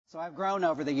So I've grown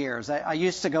over the years. I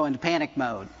used to go into panic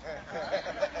mode.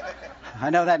 I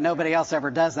know that nobody else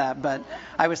ever does that, but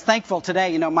I was thankful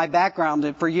today. My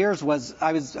background for years was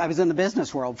I was in the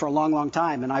business world for a long, long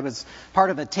time, and I was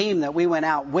part of a team that we went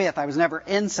out with. I was never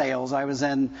in sales. I was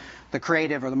in the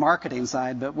creative or the marketing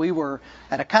side, but we were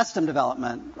at a custom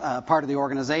development part of the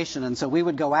organization, and so we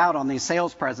would go out on these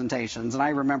sales presentations, and I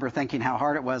remember thinking how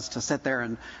hard it was to sit there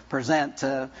and present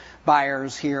to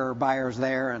buyers here, buyers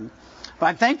there, but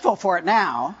I'm thankful for it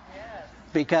now.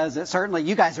 Because it certainly,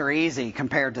 you guys are easy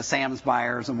compared to Sam's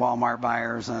buyers and Walmart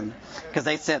buyers, and because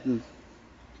they sit and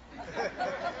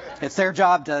it's their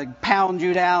job to pound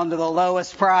you down to the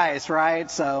lowest price, right?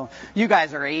 So you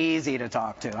guys are easy to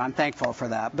talk to. I'm thankful for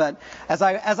that. But as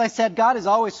I said, God is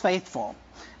always faithful.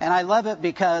 And I love it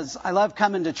because I love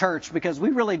coming to church because we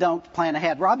really don't plan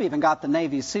ahead. Rob even got the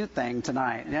Navy suit thing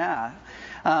tonight. Yeah.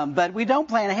 But we don't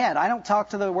plan ahead. I don't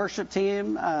talk to the worship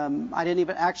team. I didn't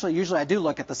even usually I do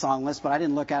look at the song list, but I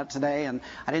didn't look at it today, and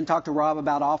I didn't talk to Rob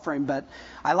about offering. But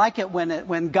I like it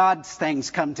when God's things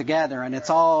come together, and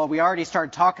we already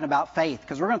started talking about faith,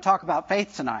 because we're going to talk about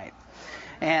faith tonight.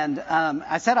 And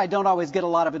I said I don't always get a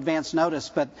lot of advance notice,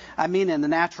 but I mean in the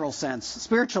natural sense.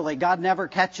 Spiritually, God never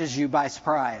catches you by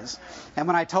surprise. And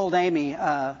when I told Amy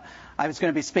I was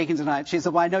going to be speaking tonight, she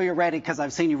said, well, I know you're ready because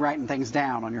I've seen you writing things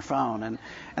down on your phone. And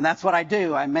that's what I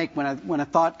do. I make when a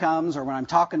thought comes, or when I'm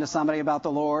talking to somebody about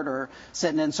the Lord or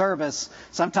sitting in service,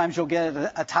 sometimes you'll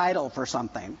get a title for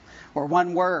something or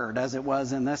one word, as it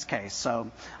was in this case.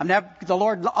 So the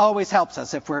Lord always helps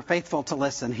us. If we're faithful to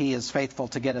listen, He is faithful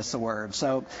to get us a word.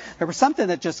 So there was something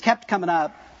that just kept coming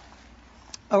up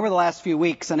over the last few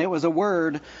weeks, and it was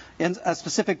a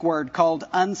specific word called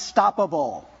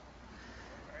unstoppable.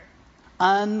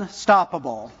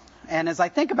 Unstoppable. And as I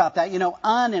think about that,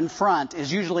 un in front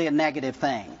is usually a negative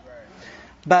thing.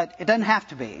 But it doesn't have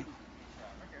to be.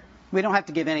 We don't have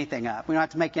to give anything up. We don't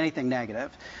have to make anything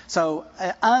negative. So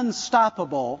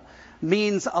unstoppable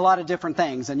means a lot of different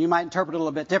things, and you might interpret it a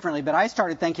little bit differently, but I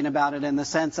started thinking about it in the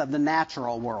sense of the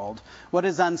natural world. What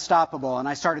is unstoppable? And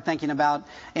I started thinking about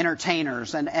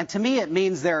entertainers. And to me it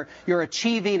means you're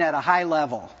achieving at a high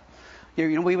level.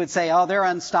 We would say, oh, they're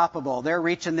unstoppable. They're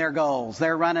reaching their goals.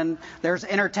 They're running. There's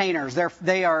entertainers.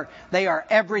 They are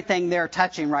everything they're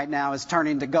touching right now is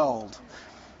turning to gold.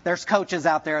 There's coaches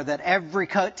out there that every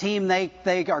team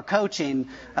they are coaching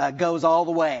goes all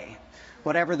the way,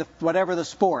 whatever the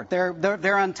sport.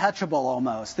 They're untouchable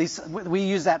almost. We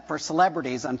use that for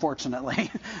celebrities, unfortunately,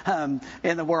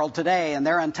 in the world today, and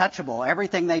they're untouchable.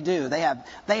 Everything they do,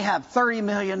 they have 30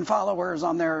 million followers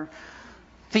on their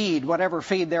feed, whatever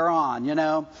feed they're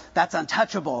on, that's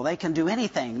untouchable. They can do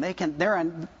anything.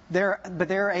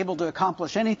 They're able to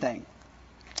accomplish anything.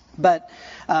 But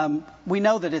we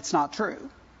know that it's not true.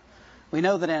 We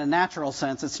know that in a natural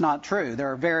sense, it's not true.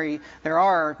 There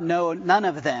are none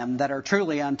of them that are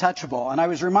truly untouchable. And I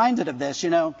was reminded of this.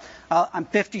 I'm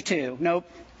 52.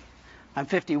 Nope, I'm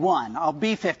 51. I'll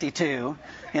be 52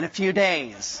 in a few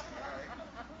days.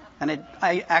 And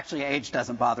age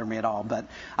doesn't bother me at all, but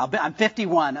I'm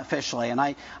 51 officially, and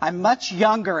I'm much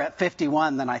younger at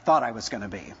 51 than I thought I was going to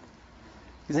be.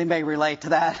 Does anybody relate to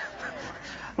that?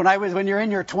 When you're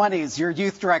in your 20s, your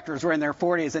youth directors were in their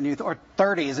 40s or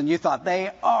 30s, and you thought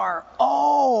they are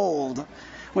old.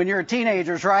 When you're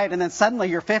teenagers, right? And then suddenly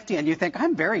you're 50, and you think,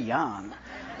 I'm very young.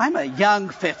 I'm a young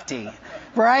 50.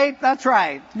 Right? That's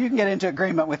right. You can get into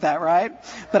agreement with that, right?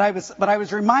 But I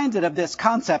was reminded of this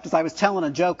concept as I was telling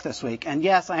a joke this week. And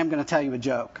yes, I am going to tell you a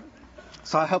joke.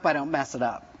 So I hope I don't mess it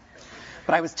up.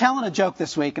 But I was telling a joke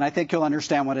this week, and I think you'll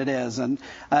understand what it is. And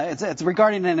it's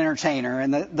regarding an entertainer.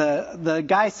 And the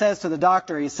guy says to the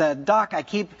doctor, he said, Doc, I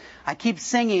keep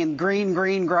singing Green,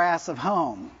 Green Grass of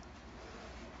Home.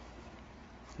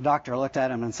 The doctor looked at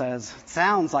him and says, it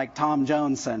sounds like Tom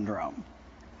Jones syndrome.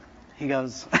 He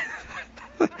goes,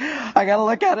 I got to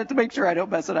look at it to make sure I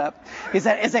don't mess it up. He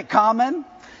said, is it common?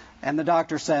 And the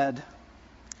doctor said,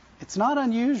 it's not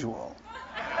unusual.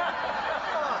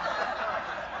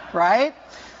 Right?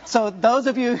 So those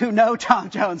of you who know Tom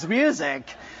Jones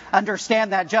music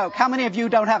understand that joke. How many of you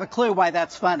don't have a clue why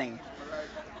that's funny?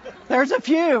 There's a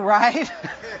few, right?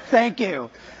 Thank you.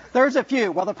 There's a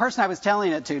few. Well, the person I was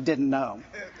telling it to didn't know.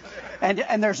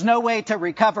 And there's no way to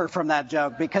recover from that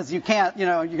joke, because you can't, what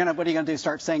are you going to do?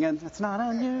 Start singing? It's not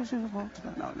unusual.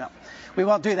 No. We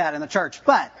won't do that in the church.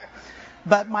 But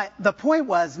the point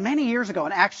was, many years ago,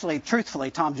 and actually,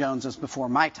 truthfully, Tom Jones was before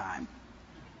my time.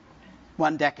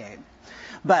 1 decade.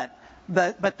 But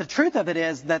the truth of it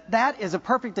is that is a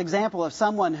perfect example of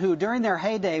someone who, during their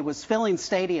heyday, was filling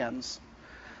stadiums,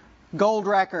 gold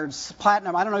records,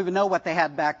 platinum. I don't even know what they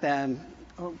had back then.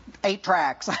 8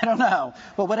 tracks. I don't know.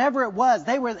 But whatever it was,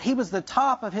 he was the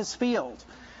top of his field.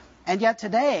 And yet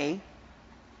today,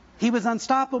 he was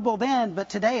unstoppable then, but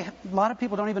today a lot of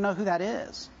people don't even know who that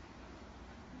is.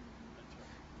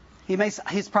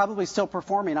 He's probably still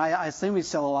performing. I assume he's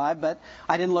still alive, but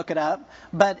I didn't look it up.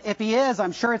 But if he is,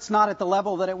 I'm sure it's not at the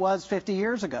level that it was 50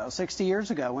 years ago, 60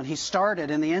 years ago when he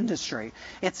started in the industry.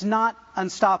 It's not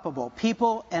unstoppable.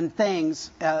 People and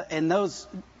things in those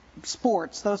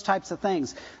sports, those types of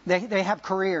things, they have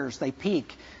careers, they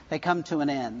peak, they come to an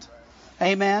end.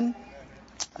 Amen?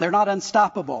 They're not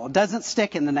unstoppable. It doesn't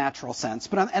stick in the natural sense.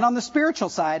 And on the spiritual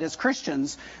side, as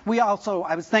Christians,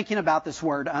 I was thinking about this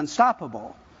word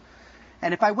unstoppable.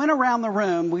 And if I went around the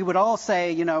room, we would all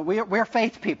say, we're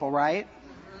faith people, right?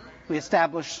 We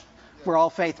establish we're all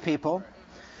faith people.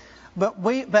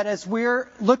 But as we're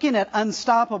looking at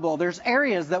unstoppable, there's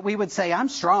areas that we would say, I'm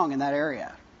strong in that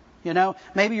area.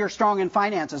 Maybe you're strong in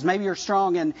finances. Maybe you're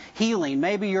strong in healing.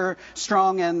 Maybe you're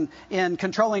strong in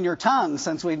controlling your tongue,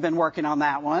 since we've been working on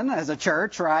that one as a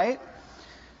church, right?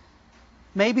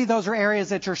 Maybe those are areas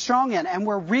that you're strong in. And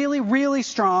we're really, really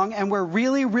strong, and we're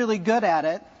really, really good at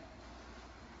it.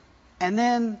 And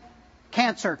then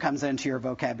cancer comes into your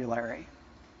vocabulary.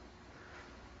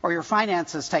 Or your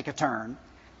finances take a turn.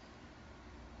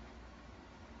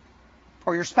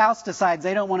 Or your spouse decides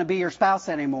they don't want to be your spouse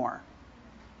anymore.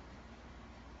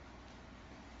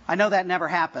 I know that never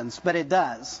happens, but it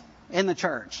does in the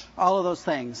church. All of those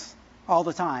things, all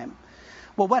the time.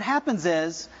 Well, what happens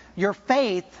is your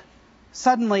faith,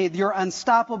 suddenly your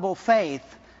unstoppable faith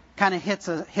kind of hits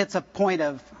a point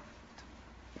of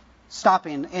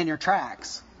stopping in your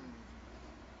tracks.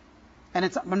 And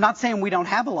I'm not saying we don't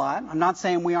have a lot. I'm not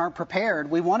saying we aren't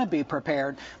prepared. We want to be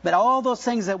prepared. But all those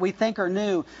things that we think are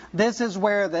new, this is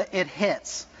where it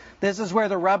hits. This is where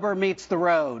the rubber meets the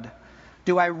road.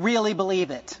 Do I really believe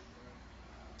it?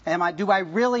 Do I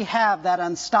really have that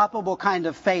unstoppable kind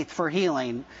of faith for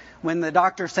healing when the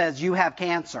doctor says you have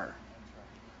cancer?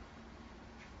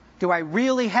 Do I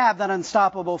really have that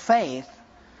unstoppable faith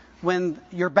when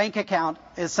your bank account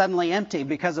is suddenly empty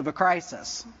because of a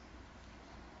crisis?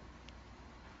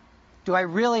 Do I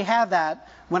really have that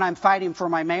when I'm fighting for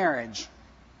my marriage?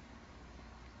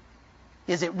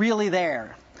 Is it really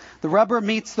there? The rubber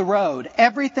meets the road.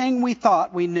 Everything we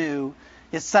thought we knew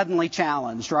is suddenly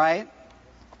challenged, right?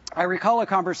 I recall a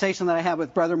conversation that I had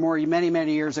with Brother Moore many,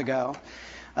 many years ago.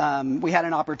 We had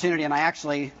an opportunity, and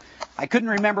I couldn't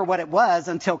remember what it was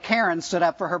until Karen stood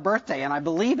up for her birthday, and I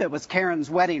believe it was Karen's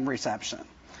wedding reception.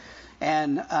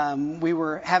 And we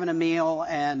were having a meal,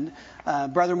 and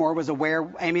Brother Moore was aware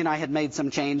Amy and I had made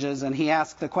some changes, and he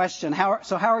asked the question, how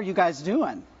are you guys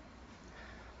doing?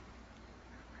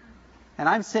 And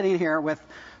I'm sitting here with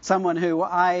someone who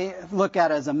I look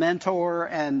at as a mentor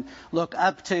and look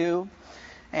up to.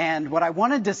 And what I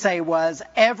wanted to say was,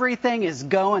 everything is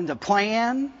going to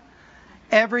plan.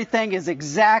 Everything is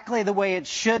exactly the way it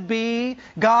should be.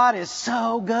 God is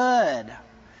so good.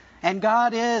 And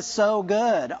God is so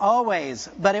good, always.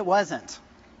 But it wasn't.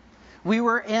 We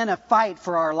were in a fight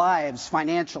for our lives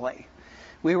financially.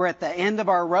 We were at the end of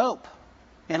our rope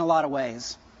in a lot of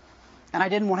ways. And I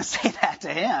didn't want to say that to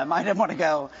him. I didn't want to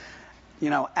go,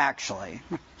 actually.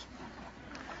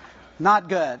 Not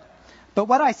good. But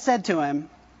what I said to him,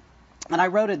 and I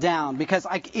wrote it down because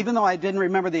even though I didn't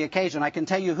remember the occasion, I can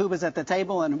tell you who was at the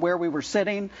table and where we were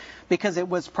sitting because it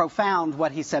was profound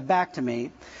what he said back to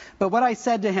me. But what I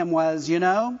said to him was,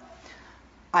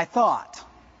 I thought,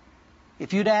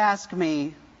 if you'd asked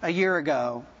me a year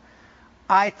ago,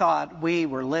 I thought we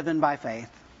were living by faith.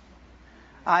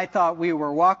 I thought we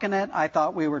were walking it. I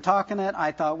thought we were talking it.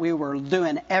 I thought we were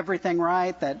doing everything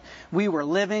right, that we were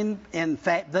living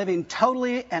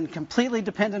totally and completely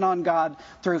dependent on God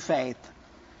through faith.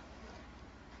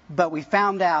 But we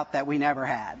found out that we never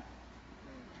had.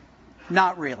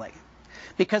 Not really.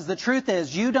 Because the truth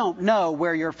is, you don't know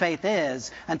where your faith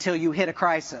is until you hit a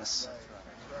crisis.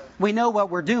 We know what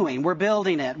we're doing. We're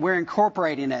building it. We're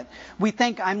incorporating it. We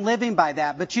think I'm living by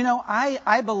that. But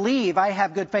I believe I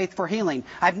have good faith for healing.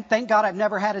 Thank God I've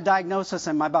never had a diagnosis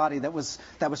in my body that was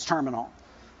terminal.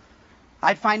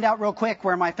 I'd find out real quick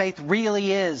where my faith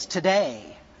really is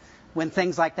today when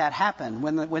things like that happen.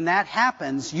 When that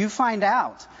happens, you find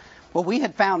out. Well, we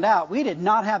had found out we did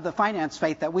not have the finance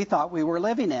faith that we thought we were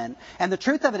living in. And the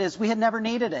truth of it is we had never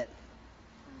needed it.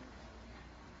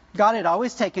 God had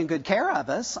always taken good care of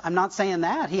us. I'm not saying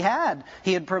that. He had.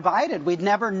 He had provided.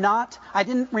 I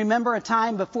didn't remember a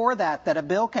time before that a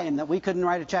bill came that we couldn't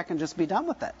write a check and just be done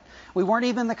with it. We weren't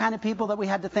even the kind of people that we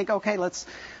had to think, okay, let's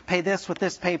pay this with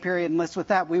this pay period and this with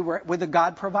that. We were with the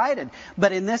God provided.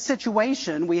 But in this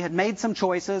situation, we had made some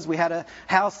choices. We had a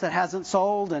house that hasn't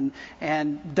sold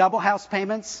and double house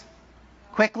payments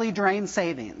quickly drained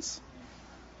savings.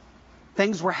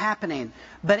 Things were happening.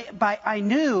 But I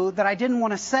knew that I didn't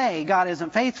want to say God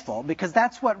isn't faithful, because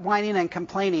that's what whining and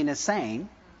complaining is saying.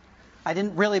 I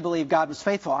didn't really believe God was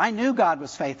faithful. I knew God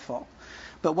was faithful.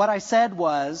 But what I said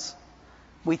was,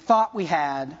 we thought we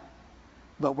had,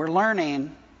 but we're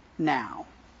learning now.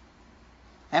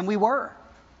 And we were.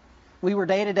 We were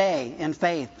day to day in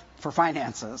faith for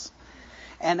finances.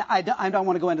 And I don't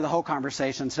want to go into the whole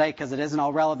conversation today because it isn't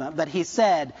all relevant. But he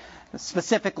said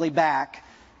specifically back,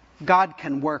 God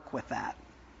can work with that.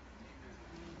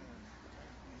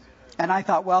 And I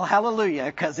thought, well, hallelujah,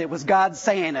 because it was God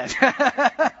saying it,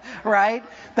 right?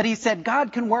 But he said,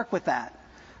 God can work with that,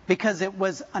 because it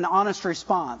was an honest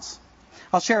response.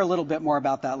 I'll share a little bit more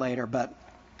about that later. But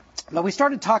we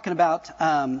started talking about,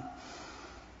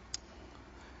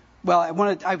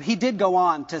 he did go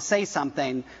on to say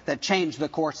something that changed the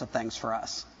course of things for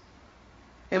us.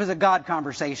 It was a God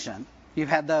conversation. You've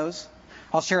had those?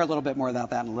 I'll share a little bit more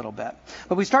about that in a little bit.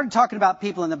 But we started talking about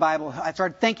people in the Bible. I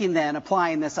started thinking then,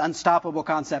 applying this unstoppable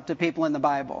concept to people in the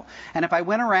Bible. And if I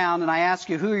went around and I asked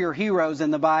you who are your heroes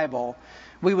in the Bible,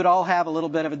 we would all have a little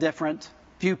bit of a different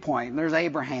viewpoint. There's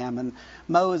Abraham and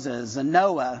Moses and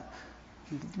Noah.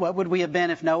 What would we have been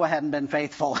if Noah hadn't been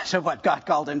faithful to what God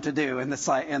called him to do in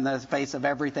the face of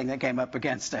everything that came up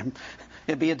against him?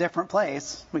 It'd be a different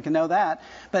place. We can know that.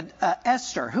 But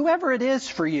Esther, whoever it is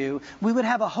for you, we would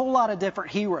have a whole lot of different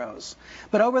heroes.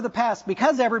 But over the past,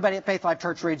 because everybody at Faith Life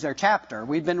Church reads their chapter,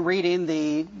 we've been reading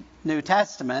the New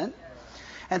Testament.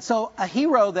 And so a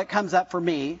hero that comes up for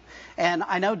me, and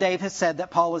I know Dave has said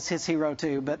that Paul was his hero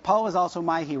too, but Paul is also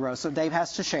my hero, so Dave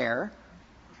has to share.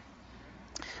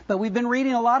 But we've been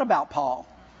reading a lot about Paul.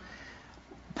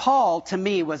 Paul, to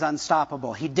me, was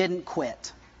unstoppable. He didn't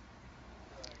quit.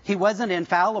 He wasn't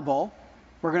infallible.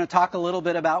 We're going to talk a little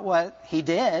bit about what he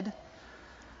did.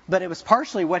 But it was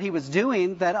partially what he was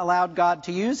doing that allowed God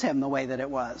to use him the way that it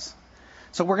was.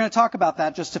 So we're going to talk about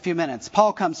that just a few minutes.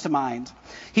 Paul comes to mind.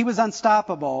 He was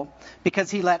unstoppable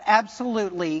because he let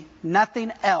absolutely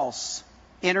nothing else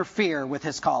interfere with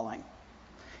his calling.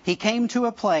 He came to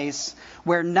a place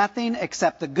where nothing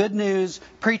except the good news,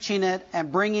 preaching it,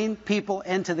 and bringing people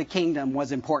into the kingdom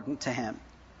was important to him.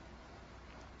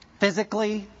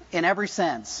 Physically, in every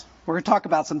sense. We're going to talk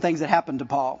about some things that happened to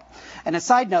Paul. And a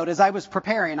side note, as I was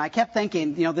preparing, I kept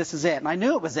thinking, this is it. And I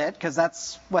knew it was it because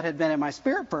that's what had been in my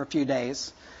spirit for a few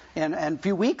days and a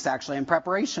few weeks, actually, in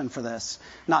preparation for this,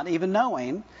 not even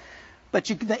knowing. But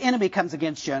the enemy comes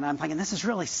against you, and I'm thinking, this is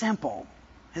really simple.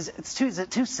 Is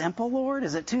it too simple, Lord?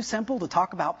 Is it too simple to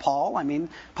talk about Paul? I mean,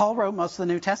 Paul wrote most of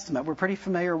the New Testament. We're pretty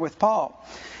familiar with Paul.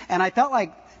 And I felt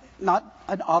like, not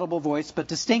an audible voice, but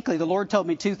distinctly, the Lord told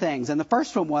me two things. And the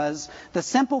first one was, the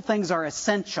simple things are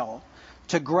essential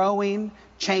to growing,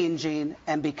 changing,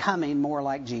 and becoming more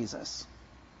like Jesus.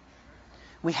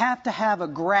 We have to have a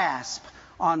grasp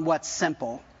on what's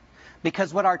simple.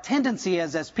 Because what our tendency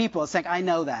is as people is think, I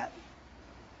know that.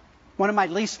 One of my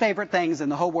least favorite things in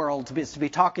the whole world is to be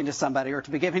talking to somebody or to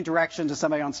be giving direction to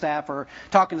somebody on staff or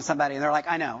talking to somebody and they're like,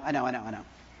 I know.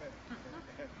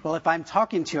 Well, if I'm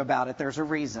talking to you about it, there's a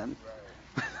reason.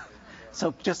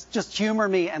 So just humor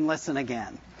me and listen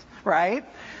again, right?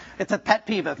 It's a pet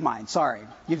peeve of mine. Sorry.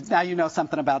 Now you know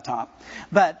something about Tom.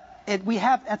 But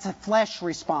that's a flesh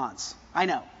response. I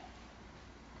know.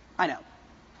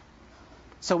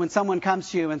 So when someone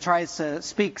comes to you and tries to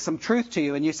speak some truth to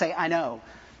you and you say, I know,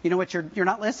 you know what? You're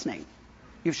not listening.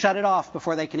 You've shut it off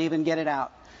before they can even get it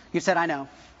out. You said, I know.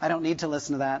 I don't need to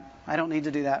listen to that. I don't need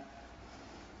to do that.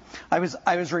 I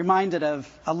was reminded of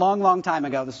a long, long time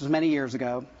ago. This was many years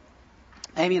ago.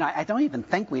 Amy and I don't even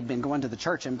think we'd been going to the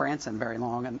church in Branson very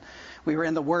long. And we were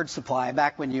in the Word Supply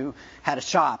back when you had a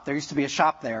shop. There used to be a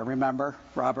shop there, remember?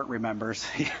 Robert remembers.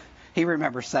 He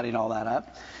remembers setting all that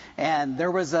up. And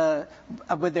there was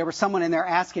someone in there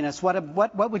asking us,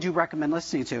 what would you recommend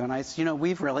listening to? And I said,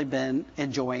 we've really been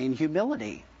enjoying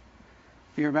humility.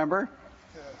 You remember?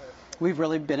 We've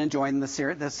really been enjoying the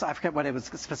series. I forget what it was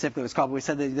specifically was called, but we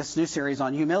said this new series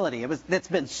on humility. It's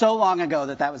been so long ago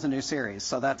that was a new series.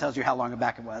 So that tells you how long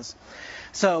back it was.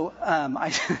 So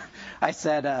I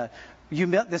said,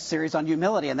 this series on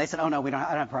humility. And they said, oh, no, I don't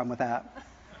have a problem with that.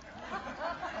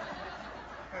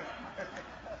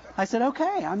 I said,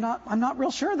 okay, I'm not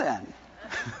real sure then.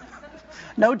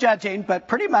 No judging, but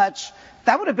pretty much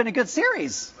that would have been a good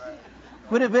series.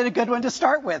 Would have been a good one to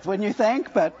start with, wouldn't you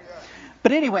think? But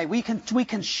anyway, we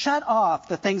can shut off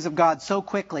the things of God so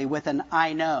quickly with an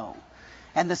I know.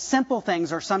 And the simple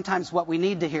things are sometimes what we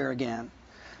need to hear again.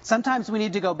 Sometimes we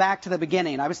need to go back to the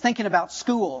beginning. I was thinking about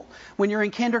school. When you're in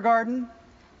kindergarten,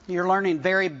 you're learning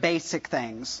very basic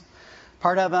things.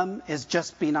 Part of them is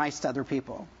just be nice to other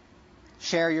people.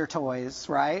 Share your toys,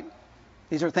 right?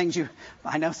 These are things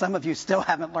I know some of you still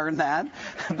haven't learned that,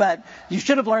 but you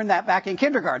should have learned that back in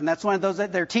kindergarten. That's one of those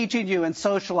that they're teaching you and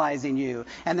socializing you,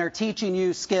 and they're teaching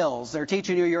you skills. They're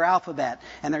teaching you your alphabet,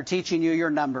 and they're teaching you your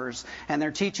numbers, and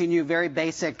they're teaching you very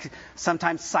basic,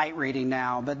 sometimes sight reading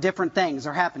now, but different things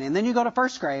are happening. And then you go to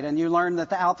first grade, and you learn that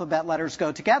the alphabet letters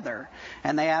go together,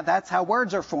 and that's how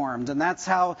words are formed, and that's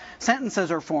how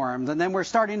sentences are formed. And then we're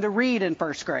starting to read in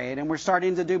first grade, and we're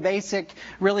starting to do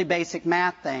really basic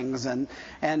math things.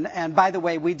 And by the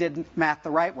way, we did math the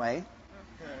right way.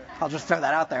 I'll just throw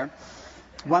that out there.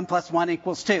 1 + 1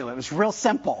 = 2. It was real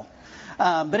simple.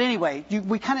 But anyway,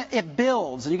 it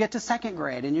builds, and you get to second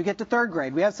grade, and you get to third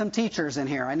grade. We have some teachers in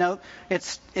here. I know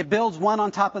it builds one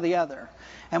on top of the other.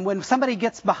 And when somebody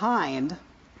gets behind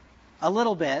a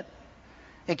little bit,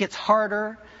 it gets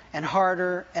harder and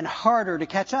harder and harder to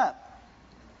catch up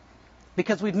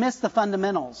because we've missed the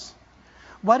fundamentals.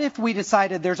 What if we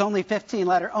decided there's only 15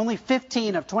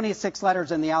 of 26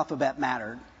 letters in the alphabet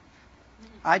mattered?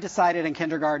 I decided in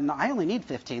kindergarten, I only need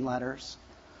 15 letters.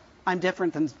 I'm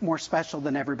different and more special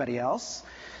than everybody else.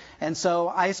 And so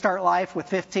I start life with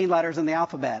 15 letters in the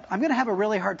alphabet. I'm going to have a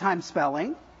really hard time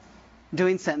spelling,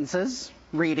 doing sentences,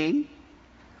 reading.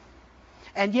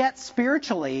 And yet,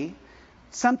 spiritually,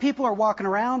 some people are walking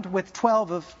around with 12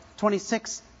 of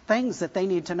 26 things that they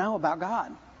need to know about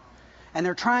God. And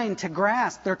they're trying to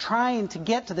grasp, they're trying to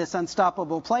get to this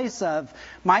unstoppable place of,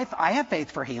 I have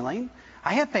faith for healing,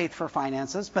 I have faith for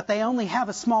finances, but they only have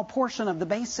a small portion of the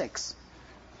basics.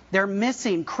 They're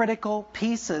missing critical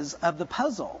pieces of the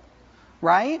puzzle,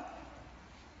 right?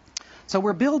 So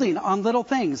we're building on little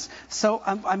things. So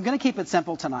I'm going to keep it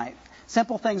simple tonight.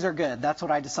 Simple things are good. That's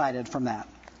what I decided from that.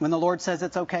 When the Lord says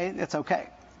it's okay, it's okay.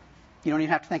 You don't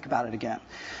even have to think about it again.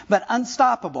 But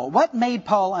unstoppable. What made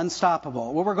Paul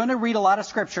unstoppable? Well, we're going to read a lot of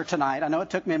scripture tonight. I know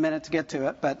it took me a minute to get to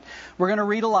it, but we're going to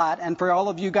read a lot. And for all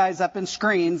of you guys up in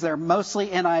screens, they're mostly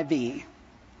NIV.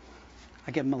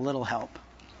 I give them a little help.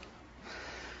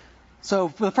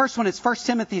 So the first one is 1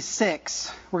 Timothy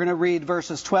 6. We're going to read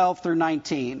verses 12 through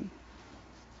 19.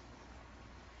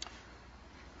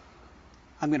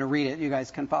 I'm going to read it. You guys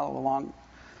can follow along.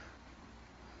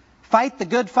 Fight the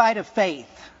good fight of faith.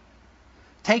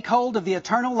 Take hold of the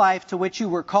eternal life to which you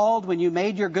were called when you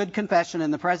made your good confession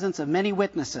in the presence of many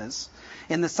witnesses,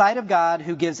 in the sight of God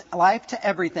who gives life to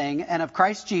everything, and of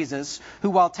Christ Jesus,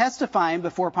 who while testifying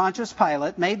before Pontius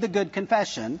Pilate made the good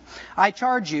confession. I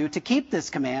charge you to keep this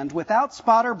command without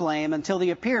spot or blame until the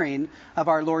appearing of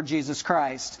our Lord Jesus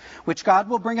Christ, which God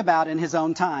will bring about in his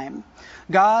own time.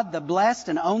 God, the blessed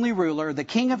and only ruler, the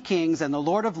King of kings and the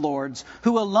Lord of lords,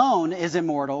 who alone is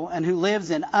immortal and who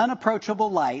lives in unapproachable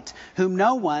light, whom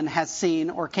no one has seen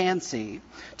or can see.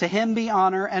 To him be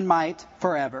honor and might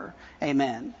forever.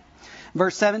 Amen.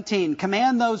 Verse 17,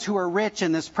 command those who are rich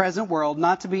in this present world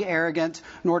not to be arrogant,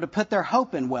 nor to put their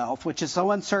hope in wealth, which is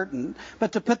so uncertain,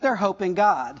 but to put their hope in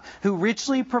God, who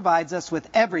richly provides us with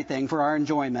everything for our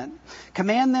enjoyment.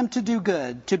 Command them to do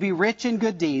good, to be rich in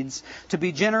good deeds, to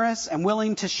be generous and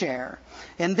willing to share.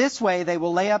 In this way they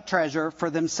will lay up treasure for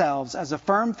themselves as a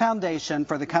firm foundation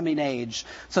for the coming age,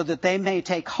 so that they may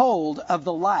take hold of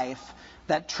the life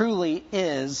that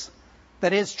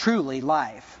is truly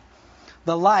life.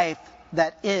 The life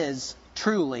that is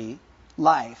truly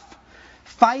life.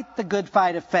 Fight the good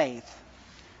fight of faith.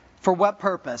 For what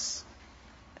purpose?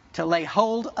 To lay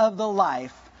hold of the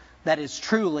life that is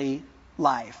truly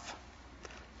life.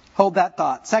 Hold that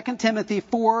thought. 2 Timothy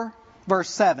 4, verse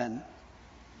 7.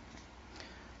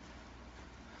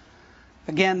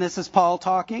 Again, this is Paul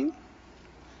talking.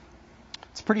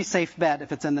 It's a pretty safe bet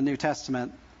if it's in the New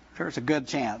Testament. There's a good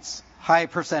chance. High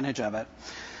percentage of it.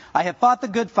 I have fought the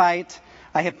good fight.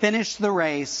 I have finished the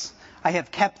race. I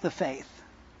have kept the faith.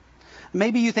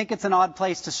 Maybe you think it's an odd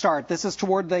place to start. This is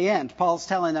toward the end. Paul's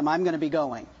telling them, I'm going to be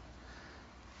going.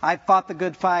 I've fought the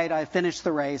good fight. I've finished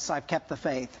the race. I've kept the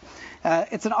faith.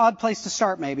 It's an odd place to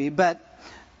start maybe, but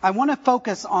I want to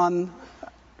focus on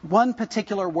one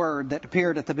particular word that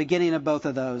appeared at the beginning of both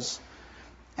of those,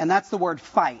 and that's the word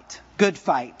fight, good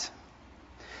fight.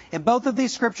 In both of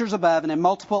these scriptures above and in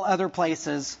multiple other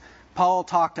places, Paul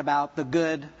talked about the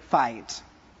good fight.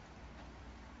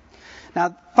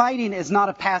 Now, fighting is not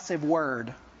a passive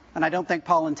word. And I don't think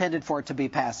Paul intended for it to be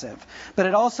passive. But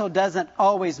it also doesn't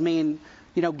always mean,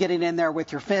 getting in there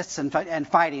with your fists and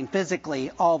fighting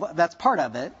physically. That's part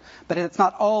of it, but it's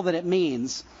not all that it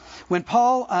means. When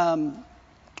Paul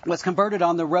was converted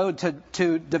on the road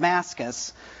to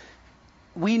Damascus,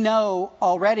 we know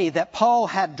already that Paul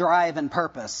had drive and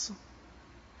purpose.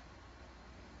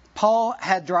 Paul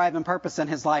had drive and purpose in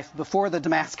his life before the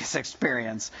Damascus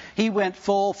experience. He went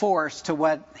full force to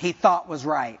what he thought was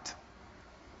right.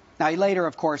 Now, he later,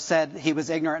 of course, said he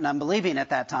was ignorant and unbelieving at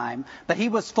that time, but he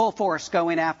was full force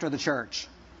going after the church.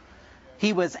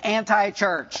 He was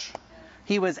anti-church.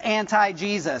 He was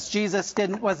anti-Jesus. Jesus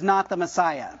was not the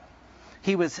Messiah.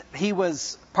 He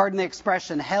was, pardon the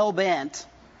expression, hell-bent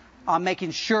on making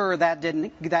sure that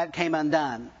came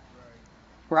undone.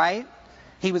 Right?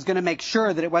 He was going to make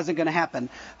sure that it wasn't going to happen.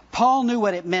 Paul knew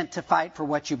what it meant to fight for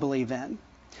what you believe in.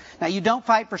 Now, you don't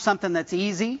fight for something that's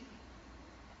easy.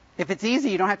 If it's easy,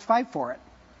 you don't have to fight for it.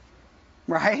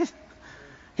 Right?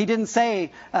 He didn't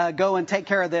say, go and take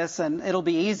care of this and it'll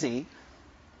be easy.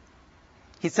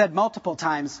 He said multiple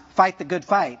times, fight the good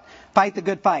fight. Fight the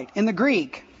good fight. In the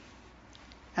Greek,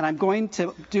 and I'm going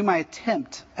to do my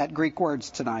attempt at Greek words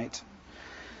tonight.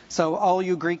 So all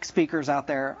you Greek speakers out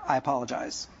there, I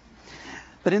apologize.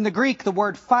 But in the Greek, the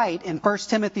word fight in 1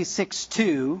 Timothy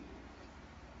 6:2,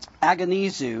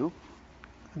 agonizu,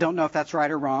 don't know if that's right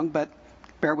or wrong, but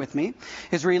bear with me,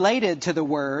 is related to the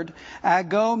word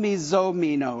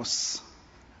agomizomenos.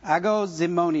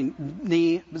 Agozonimos.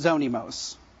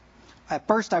 At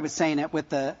first I was saying it with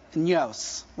the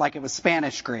nyos, like it was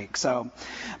Spanish Greek.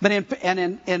 But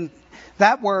in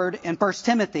that word in 1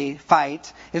 Timothy,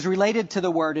 fight, is related to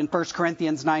the word in 1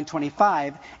 Corinthians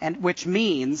 9:25, and which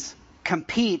means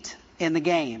compete in the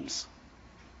games.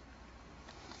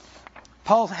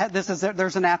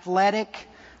 There's an athletic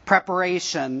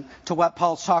preparation to what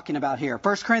Paul's talking about here.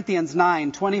 1 Corinthians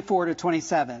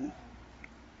 9:24-27.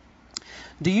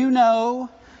 Do you know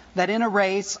that in a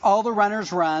race all the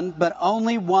runners run, but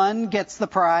only one gets the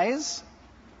prize?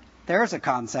 There's a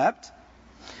concept.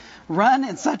 Run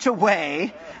in such a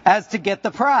way as to get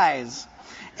the prize.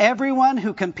 Everyone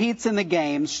who competes in the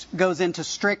games goes into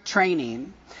strict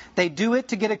training. They do it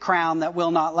to get a crown that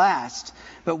will not last,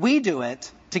 but we do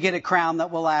it to get a crown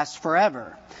that will last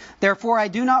forever. Therefore, I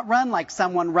do not run like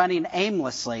someone running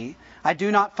aimlessly. I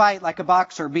do not fight like a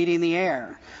boxer beating the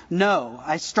air. No,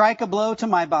 I strike a blow to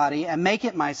my body and make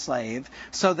it my slave,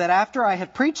 so that after I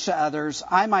have preached to others,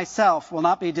 I myself will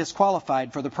not be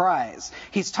disqualified for the prize.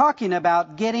 He's talking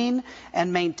about getting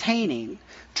and maintaining,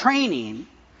 training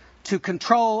to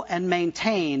control and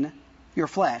maintain your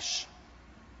flesh.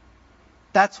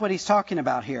 That's what he's talking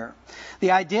about here.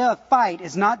 The idea of fight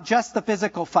is not just the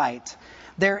physical fight.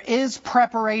 There is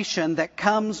preparation that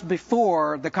comes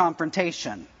before the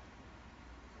confrontation.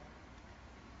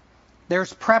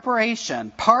 There's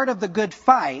preparation. Part of the good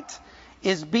fight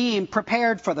is being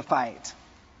prepared for the fight.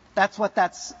 That's what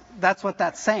that's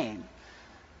saying.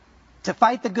 To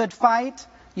fight the good fight,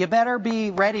 you better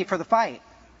be ready for the fight.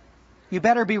 You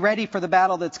better be ready for the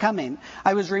battle that's coming.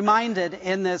 I was reminded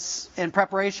in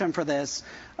preparation for this,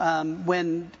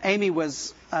 when Amy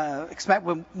was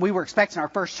when we were expecting our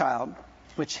first child,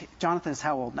 which Jonathan is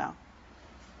how old now?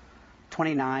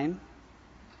 29.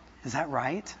 Is that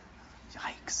right?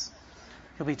 Yikes.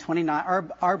 He'll be 29.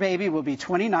 Our baby will be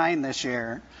 29 this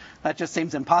year. That just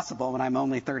seems impossible when I'm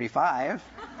only 35.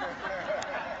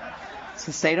 It's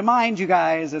a state of mind, you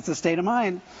guys. It's a state of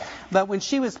mind. But when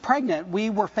she was pregnant, we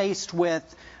were faced with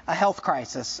a health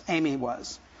crisis. Amy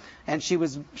was. And she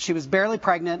was barely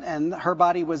pregnant, and her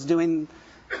body was doing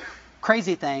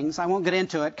crazy things. I won't get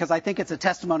into it because I think it's a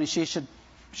testimony she should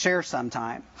share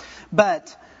sometime.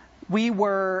 But we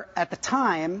were, at the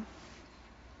time,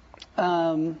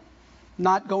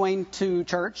 not going to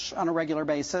church on a regular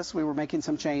basis. We were making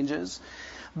some changes.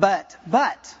 But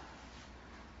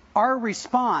our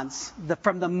response,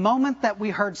 from the moment that we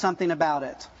heard something about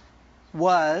it,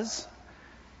 was,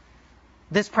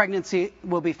 this pregnancy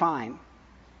will be fine.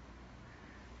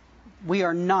 We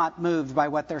are not moved by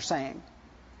what they're saying.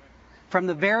 From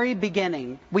the very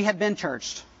beginning, we had been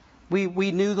churched.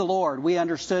 We knew the Lord. We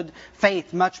understood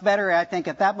faith much better, I think,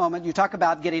 at that moment. You talk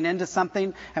about getting into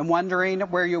something and wondering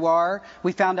where you are.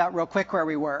 We found out real quick where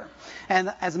we were.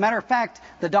 And as a matter of fact,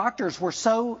 the doctors were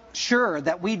so sure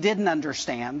that we didn't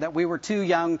understand, that we were two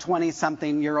young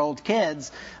 20-something-year-old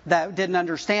kids that didn't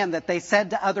understand, that they said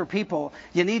to other people,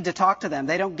 you need to talk to them.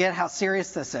 They don't get how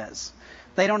serious this is.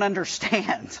 They don't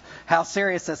understand how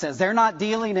serious this is. They're not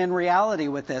dealing in reality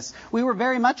with this. We were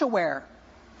very much aware.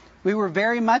 We were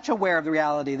very much aware of the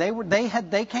reality.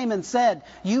 They came and said,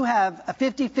 you have a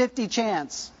 50-50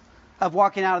 chance of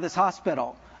walking out of this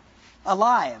hospital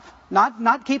alive,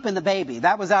 not keeping the baby.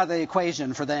 That was out of the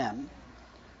equation for them,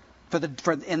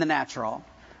 for in the natural.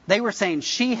 They were saying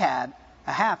she had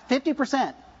a half,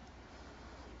 50%.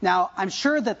 Now, I'm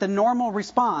sure that the normal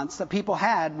response that people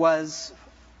had was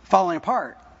falling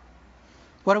apart.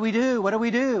 What do we do? What do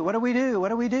we do? What do we do? What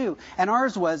do we do? And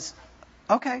ours was,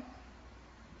 okay.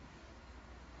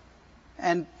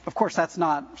 And, of course, that's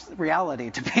not reality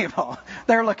to people.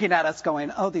 They're looking at us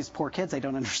going, oh, these poor kids, they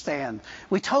don't understand.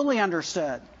 We totally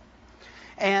understood.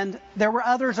 And there were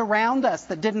others around us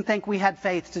that didn't think we had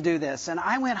faith to do this. And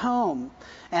I went home,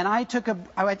 and I took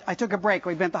a break.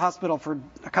 We'd been at the hospital for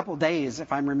a couple of days,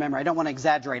 if I remember. I don't want to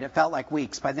exaggerate. It felt like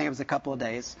weeks, but I think it was a couple of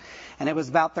days. And it was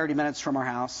about 30 minutes from our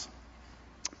house.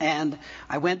 And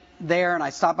I went there, and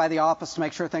I stopped by the office to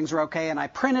make sure things were okay. And I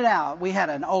printed out. We had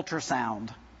an ultrasound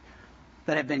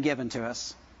that had been given to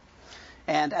us.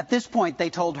 And at this point, they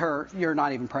told her, you're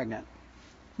not even pregnant.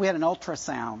 We had an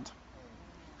ultrasound.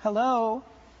 Hello,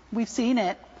 we've seen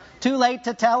it. Too late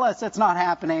to tell us it's not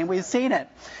happening. We've seen it.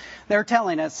 They're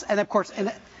telling us. And of course,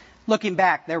 looking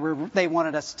back, they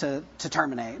wanted us to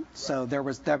terminate. So they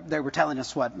were telling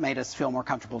us what made us feel more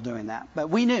comfortable doing that. But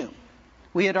we knew.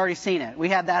 We had already seen it. We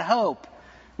had that hope.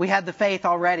 We had the faith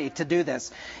already to do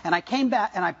this. And I came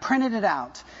back and I printed it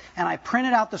out. And I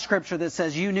printed out the scripture that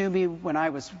says, you knew me when I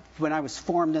was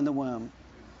formed in the womb.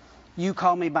 You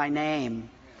called me by name.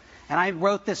 And I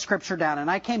wrote this scripture down. And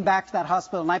I came back to that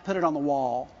hospital and I put it on the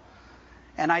wall.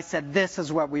 And I said, this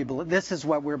is what we're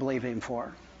believing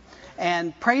for.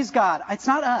 And praise God, it's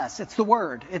not us. It's the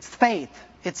Word. It's faith.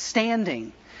 It's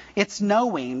standing. It's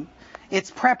knowing. It's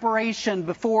preparation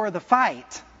before the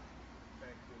fight.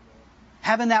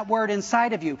 Having that word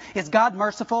inside of you. Is God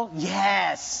merciful?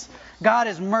 Yes. God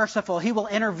is merciful. He will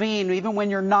intervene even when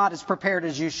you're not as prepared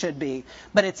as you should be.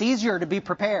 But it's easier to be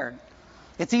prepared.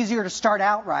 It's easier to start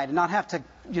out right and not have to,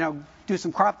 do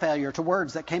some crop failure to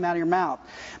words that came out of your mouth.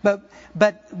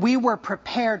 But we were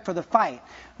prepared for the fight.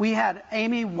 We had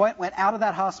Amy went out of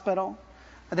that hospital.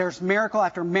 There's miracle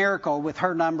after miracle with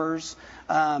her numbers.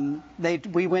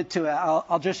 We went to,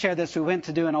 I'll just share this. We went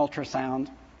to do an ultrasound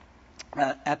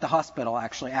at the hospital,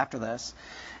 actually, after this.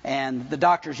 And the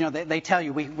doctors, they tell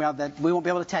you, we won't be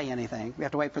able to tell you anything. We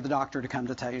have to wait for the doctor to come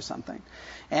to tell you something.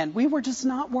 And we were just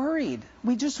not worried.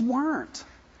 We just weren't.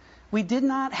 We did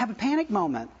not have a panic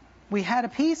moment. We had a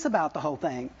peace about the whole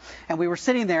thing. And we were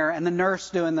sitting there, and the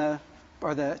nurse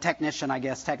or the technician, I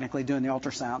guess, technically doing the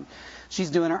ultrasound, she's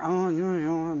doing her own,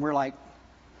 and we're like,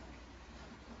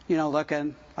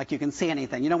 looking like you can see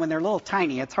anything. When they're a little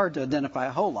tiny, it's hard to identify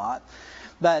a whole lot.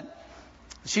 But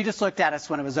she just looked at us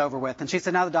when it was over with, and she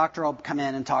said, now the doctor will come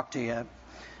in and talk to you.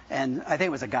 And I think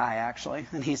it was a guy, actually.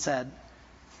 And he said,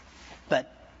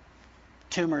 but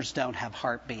tumors don't have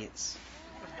heartbeats.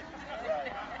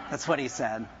 That's what he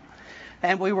said.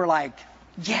 And we were like,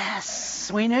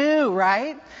 yes, we knew,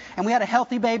 right? And we had a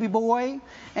healthy baby boy,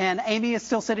 and Amy is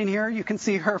still sitting here. You can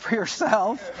see her for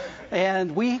yourself.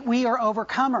 And we are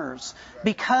overcomers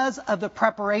because of the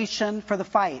preparation for the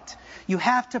fight. You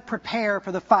have to prepare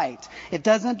for the fight. It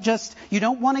doesn't you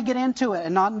don't want to get into it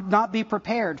and not be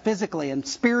prepared physically and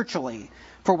spiritually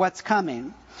for what's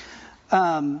coming.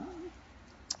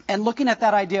 And looking at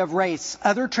that idea of race,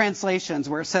 other translations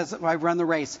where it says, I run the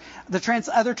race,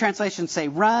 other translations say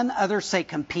run, others say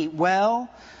compete well.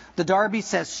 The Darby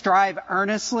says strive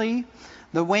earnestly.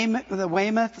 The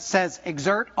Weymouth says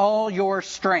exert all your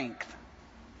strength.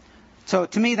 So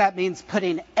to me that means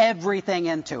putting everything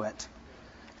into it.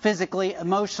 Physically,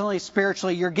 emotionally,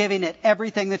 spiritually, you're giving it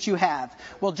everything that you have.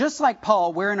 Well, just like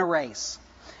Paul, we're in a race.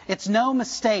 It's no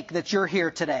mistake that you're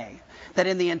here today. That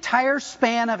in the entire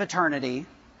span of eternity,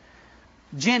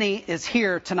 Jenny is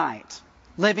here tonight,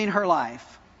 living her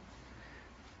life.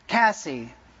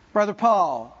 Cassie, Brother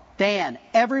Paul, Dan,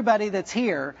 everybody that's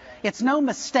here, it's no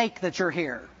mistake that you're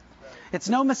here. It's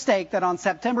no mistake that on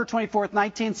September 24th,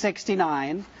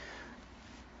 1969,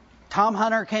 Tom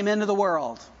Hunter came into the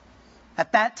world.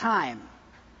 At that time,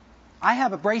 I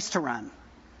have a race to run.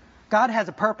 God has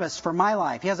a purpose for my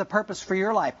life. He has a purpose for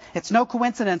your life. It's no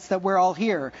coincidence that we're all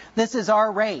here. This is our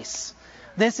race.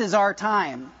 This is our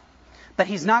time. But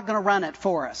He's not going to run it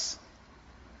for us.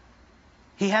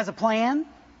 He has a plan.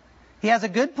 He has a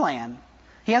good plan.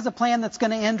 He has a plan that's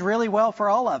going to end really well for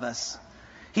all of us.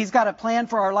 He's got a plan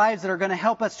for our lives that are going to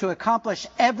help us to accomplish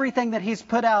everything that He's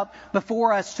put out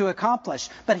before us to accomplish.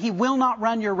 But He will not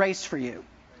run your race for you.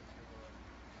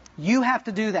 You have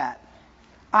to do that.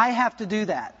 I have to do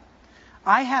that.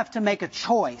 I have to make a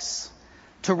choice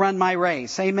to run my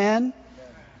race. Amen?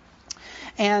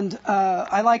 And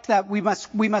I like that we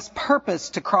must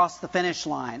purpose to cross the finish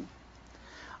line.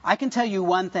 I can tell you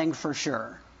one thing for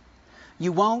sure.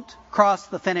 You won't cross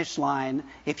the finish line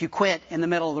if you quit in the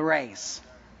middle of the race.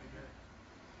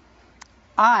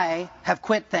 I have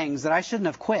quit things that I shouldn't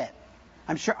have quit.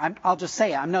 I'll just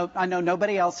say it. I know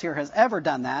nobody else here has ever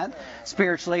done that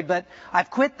spiritually, but I've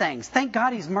quit things. Thank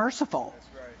God He's merciful.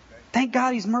 Thank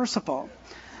God He's merciful.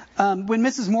 When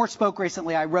Mrs. Moore spoke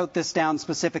recently, I wrote this down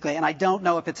specifically, and I don't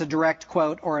know if it's a direct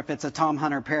quote or if it's a Tom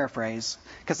Hunter paraphrase,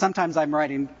 because sometimes I'm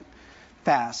writing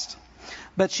fast.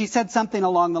 But she said something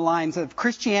along the lines of,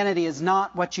 Christianity is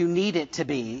not what you need it to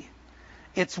be.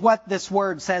 It's what this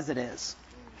word says it is.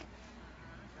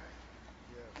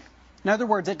 In other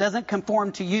words, it doesn't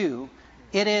conform to you.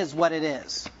 It is what it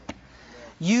is.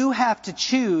 You have to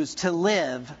choose to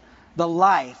live the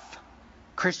life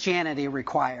Christianity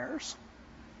requires.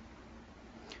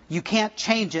 You can't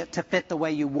change it to fit the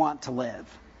way you want to live.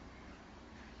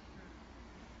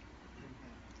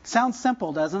 Sounds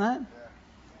simple, doesn't it?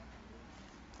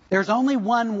 There's only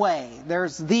one way.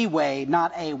 There's the way,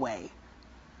 not a way.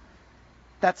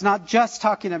 That's not just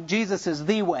talking of Jesus as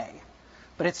the way.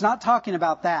 But it's not talking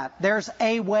about that. There's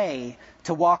a way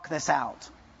to walk this out.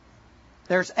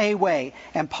 There's a way.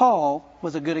 And Paul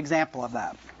was a good example of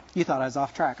that. You thought I was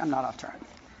off track. I'm not off track.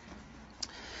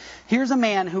 Here's a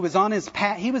man who was on his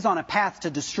path. He was on a path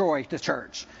to destroy the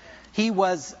church. He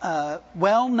was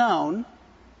well known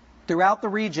throughout the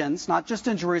regions, not just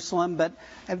in Jerusalem, but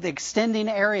the extending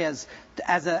areas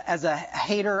as a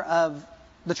hater of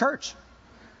the church.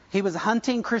 He was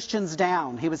hunting Christians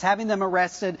down. He was having them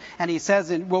arrested. And he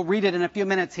says, and we'll read it in a few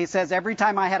minutes, he says, every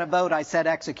time I had a vote, I said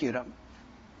execute him.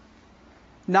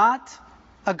 Not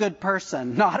a good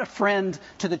person, not a friend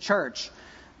to the church.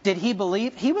 Did he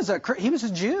believe? He was a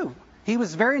Jew. He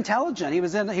was very intelligent. He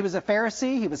was a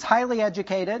Pharisee. He was highly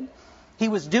educated. He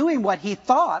was doing what he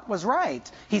thought was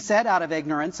right. He said out of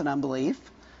ignorance and unbelief.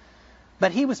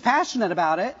 But he was passionate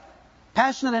about it.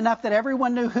 Passionate enough that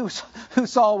everyone knew who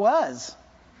Saul was.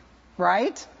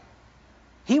 Right?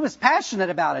 He was passionate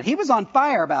about it. He was on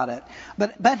fire about it.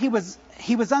 But he was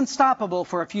unstoppable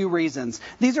for a few reasons.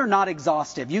 These are not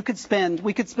exhaustive. We could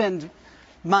spend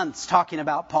months talking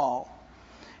about Paul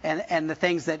and the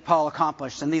things that Paul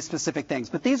accomplished and these specific things.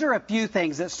 But these are a few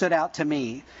things that stood out to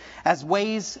me as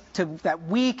ways that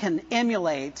we can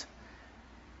emulate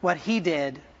what he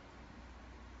did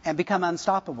and become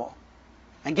unstoppable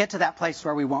and get to that place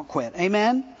where we won't quit.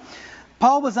 Amen?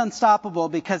 Paul was unstoppable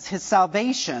because his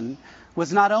salvation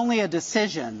was not only a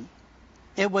decision,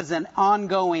 it was an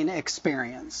ongoing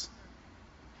experience.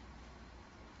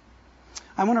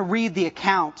 I want to read the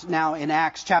account now in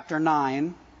Acts chapter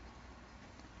 9.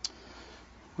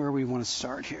 Where we want to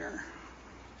start here.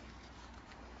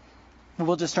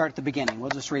 We'll just start at the beginning. We'll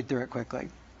just read through it quickly.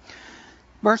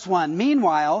 Verse 1.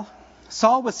 Meanwhile,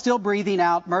 Saul was still breathing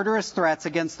out murderous threats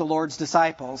against the Lord's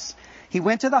disciples. He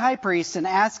went to the high priest and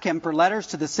asked him for letters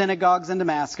to the synagogues in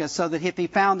Damascus, so that if he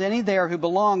found any there who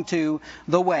belonged to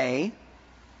the way,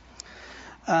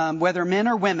 whether men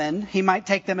or women, he might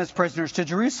take them as prisoners to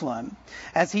Jerusalem.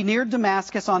 As he neared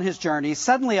Damascus on his journey,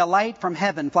 suddenly a light from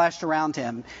heaven flashed around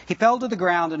him. He fell to the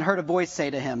ground and heard a voice say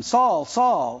to him, Saul,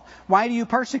 Saul, why do you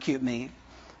persecute me?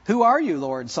 Who are you,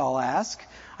 Lord? Saul asked.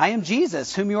 I am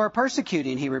Jesus, whom you are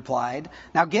persecuting, he replied.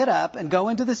 Now get up and go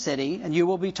into the city, and you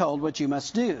will be told what you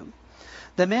must do.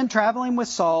 The men traveling with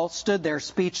Saul stood there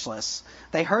speechless.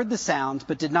 They heard the sound,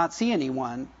 but did not see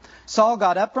anyone. Saul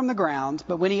got up from the ground,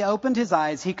 but when he opened his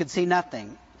eyes, he could see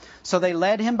nothing. So they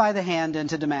led him by the hand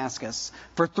into Damascus.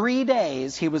 For 3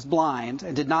 days he was blind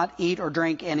and did not eat or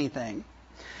drink anything.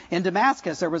 In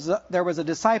Damascus there was a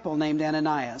disciple named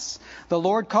Ananias. The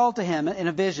Lord called to him in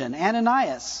a vision,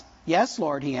 Ananias. Yes,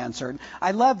 Lord, he answered.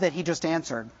 I love that he just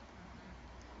answered.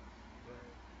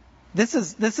 This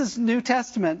is New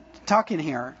Testament talking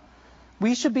here.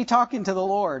 We should be talking to the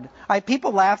Lord.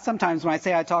 People laugh sometimes when I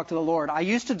say I talk to the Lord. I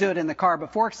used to do it in the car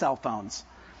before cell phones.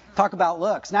 Talk about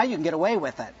looks. Now you can get away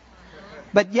with it.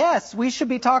 But yes, we should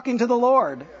be talking to the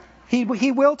Lord. He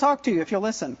will talk to you if you'll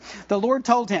listen. The Lord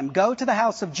told him, go to the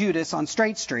house of Judas on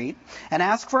Straight Street and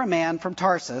ask for a man from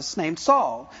Tarsus named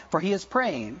Saul, for he is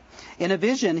praying. In a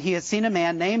vision, he has seen a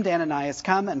man named Ananias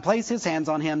come and place his hands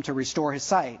on him to restore his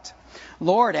sight.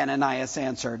 Lord, Ananias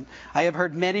answered, I have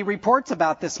heard many reports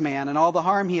about this man and all the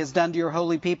harm he has done to your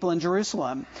holy people in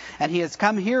Jerusalem. And he has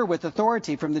come here with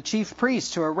authority from the chief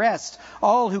priests to arrest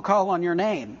all who call on your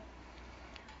name.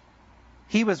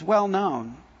 He was well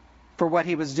known for what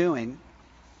he was doing.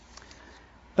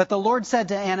 But the Lord said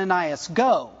to Ananias,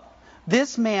 go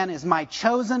This man is my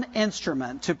chosen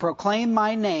instrument to proclaim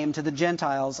my name to the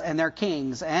Gentiles and their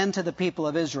kings and to the people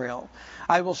of Israel.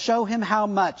 I will show him how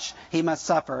much he must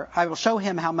suffer. I will show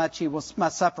him how much he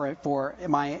must suffer for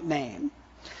my name."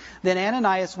 Then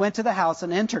Ananias went to the house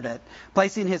and entered it.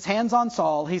 Placing his hands on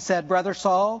Saul, he said, "Brother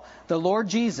Saul, the Lord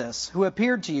Jesus, who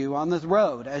appeared to you on the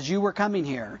road as you were coming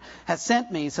here, has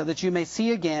sent me so that you may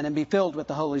see again and be filled with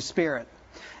the Holy Spirit."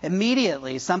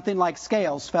 Immediately, something like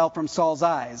scales fell from Saul's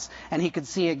eyes, and he could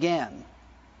see again.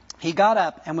 He got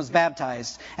up and was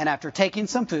baptized, and after taking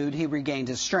some food, he regained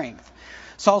his strength.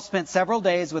 Saul spent several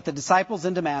days with the disciples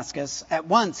in Damascus. At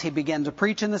once he began to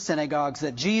preach in the synagogues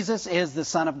that Jesus is the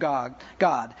Son of God.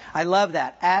 I love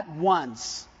that. At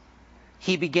once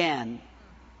he began.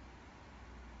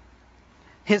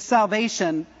 His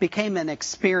salvation became an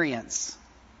experience.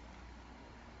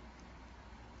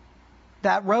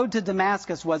 That road to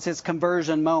Damascus was his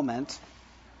conversion moment,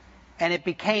 and it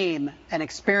became an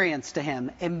experience to him.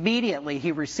 Immediately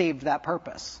he received that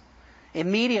purpose.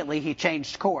 Immediately he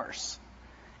changed course.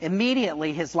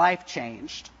 Immediately his life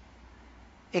changed.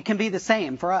 It can be the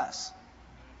same for us.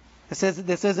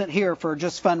 This isn't here for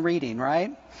just fun reading,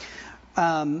 right?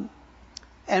 And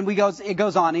it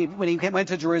goes on. When he went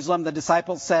to Jerusalem, the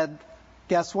disciples said,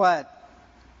 "Guess what?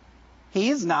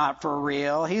 He's not for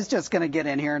real. He's just going to get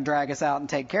in here and drag us out and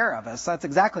take care of us." That's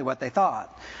exactly what they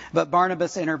thought. But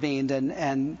Barnabas intervened,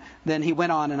 and then he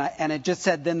went on, and it just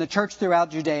said, "Then the church throughout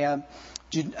Judea,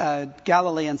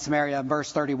 Galilee and Samaria,"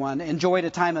 verse 31, "enjoyed a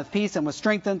time of peace and was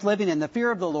strengthened, living in the fear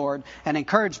of the Lord and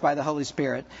encouraged by the Holy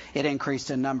Spirit. It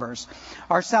increased in numbers."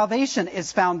 Our salvation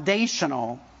is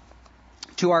foundational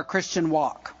to our Christian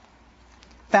walk.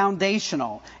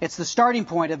 Foundational. It's the starting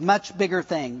point of much bigger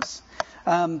things.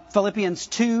 Philippians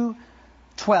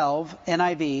 2:12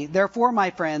 NIV, "Therefore, my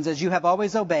friends, as you have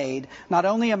always obeyed, not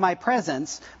only in my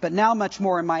presence, but now much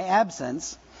more in my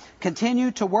absence, continue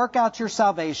to work out your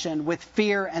salvation with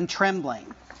fear and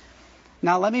trembling."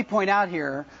 Now, let me point out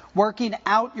here, working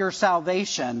out your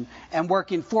salvation and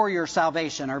working for your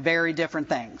salvation are very different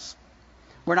things.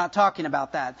 We're not talking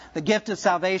about that. The gift of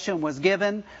salvation was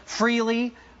given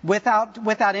freely, without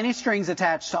any strings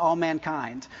attached to all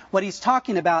mankind. What he's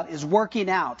talking about is working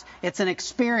out. It's an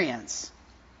experience.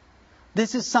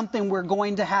 This is something we're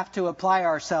going to have to apply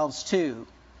ourselves to.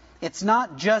 It's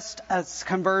not just a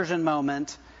conversion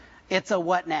moment. It's a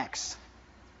what next?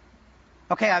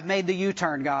 Okay, I've made the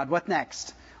U-turn, God. What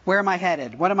next? Where am I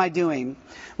headed? What am I doing?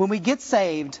 When we get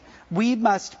saved, we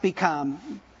must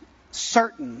become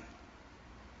certain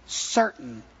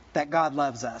that God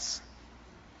loves us.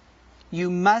 You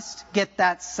must get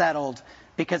that settled,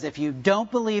 because if you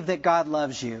don't believe that God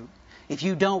loves you, if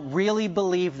you don't really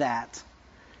believe that,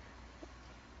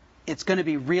 it's going to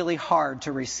be really hard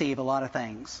to receive a lot of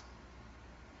things.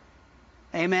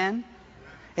 Amen?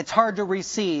 It's hard to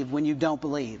receive when you don't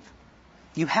believe.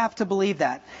 You have to believe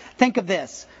that. Think of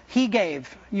this. He gave,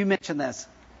 you mentioned this,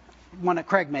 one of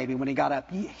Craig maybe when he got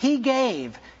up. He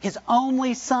gave his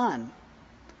only son,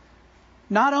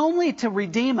 not only to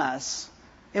redeem us.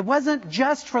 It wasn't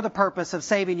just for the purpose of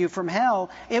saving you from hell.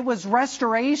 It was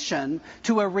restoration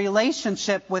to a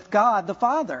relationship with God the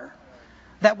Father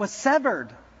that was severed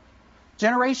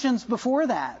generations before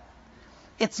that.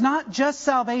 It's not just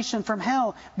salvation from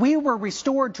hell. We were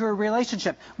restored to a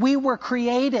relationship. We were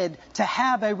created to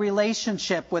have a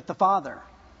relationship with the Father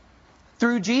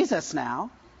through Jesus now.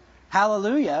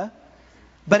 Hallelujah.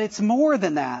 But it's more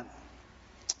than that.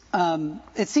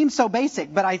 It seems so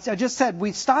basic, but I just said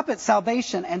we stop at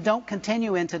salvation and don't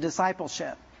continue into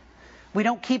discipleship. We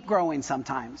don't keep growing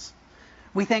sometimes.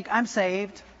 We think, I'm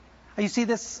saved. You see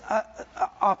this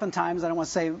oftentimes. I don't want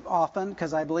to say often,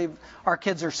 because I believe our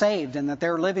kids are saved and that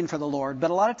they're living for the Lord.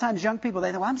 But a lot of times young people, they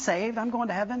think, well, I'm saved. I'm going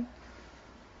to heaven.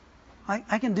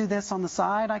 I can do this on the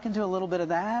side. I can do a little bit of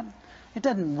that. It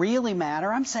doesn't really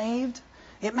matter. I'm saved.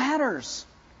 It matters.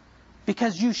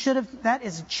 Because that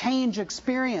is a change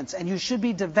experience, and you should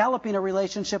be developing a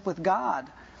relationship with God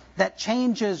that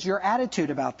changes your attitude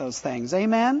about those things.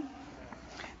 Amen?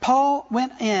 Paul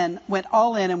went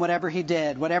all in whatever he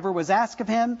did. Whatever was asked of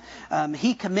him,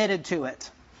 he committed to it.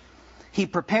 He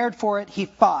prepared for it. He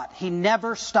fought. He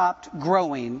never stopped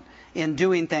growing in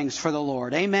doing things for the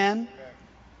Lord. Amen?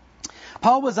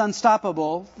 Paul was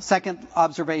unstoppable, second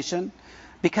observation,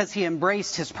 because he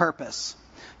embraced his purpose.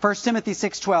 1 Timothy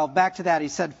 6:12, back to that, he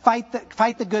said, fight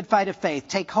the good fight of faith.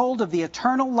 Take hold of the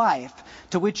eternal life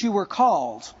to which you were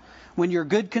called when your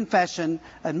good confession,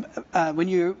 when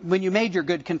you made your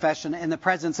good confession in the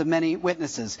presence of many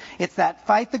witnesses. It's that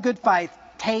fight the good fight,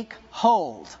 take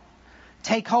hold.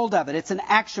 Take hold of it. It's an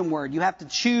action word. You have to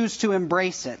choose to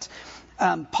embrace it.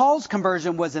 Paul's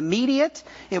conversion was immediate,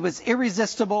 it was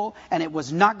irresistible, and it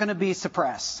was not going to be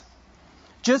suppressed.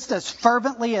 Just as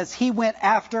fervently as he went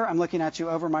after, I'm looking at you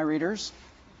over my readers,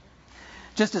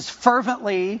 just as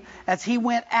fervently as he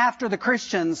went after the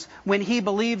Christians when he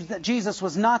believed that Jesus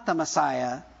was not the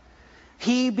Messiah,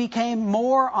 he became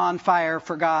more on fire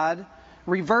for God,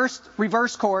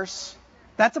 reverse course.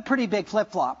 That's a pretty big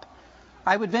flip-flop.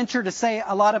 I would venture to say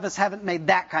a lot of us haven't made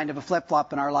that kind of a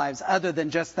flip-flop in our lives other than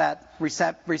just that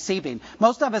receiving.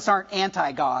 Most of us aren't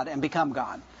anti-God and become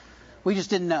God. We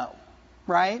just didn't know,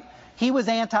 right? He was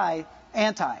anti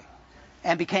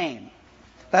and became.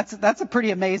 That's a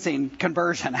pretty amazing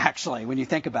conversion, actually, when you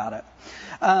think about it.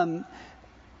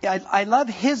 I love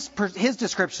his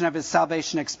description of his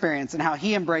salvation experience and how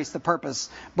he embraced the purpose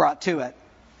brought to it.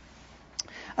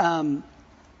 In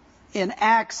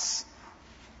Acts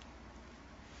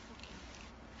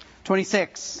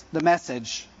 26, the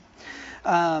Message,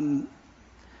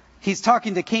 he's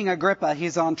talking to King Agrippa.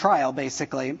 He's on trial,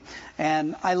 basically.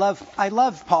 And I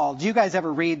love Paul. Do you guys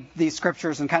ever read these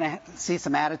scriptures and kind of see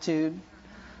some attitude?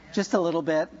 Just a little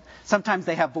bit. Sometimes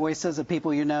they have voices of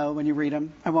people you know when you read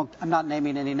them. I'm not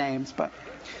naming any names, but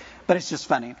it's just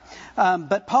funny.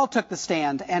 But Paul took the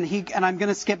stand, and I'm going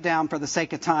to skip down for the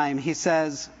sake of time. He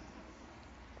says,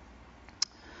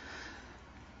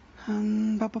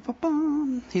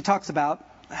 he talks about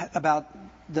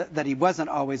that he wasn't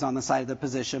always on the side of the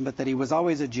position, but that he was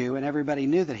always a Jew, and everybody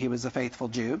knew that he was a faithful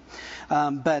Jew.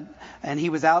 And he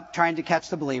was out trying to catch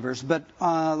the believers. But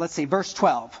let's see, verse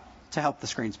 12, to help the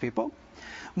screens people.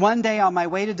 One day on my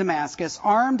way to Damascus,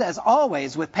 armed as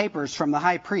always with papers from the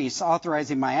high priest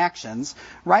authorizing my actions,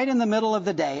 right in the middle of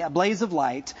the day, a blaze of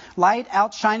light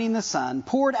outshining the sun,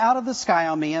 poured out of the sky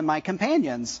on me and my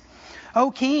companions.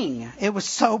 "O King," it was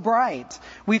so bright,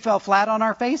 we fell flat on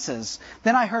our faces.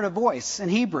 Then I heard a voice in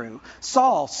Hebrew,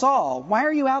 "Saul, Saul, why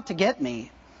are you out to get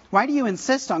me? Why do you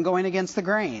insist on going against the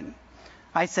grain?"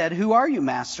 I said, "Who are you,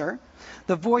 Master?"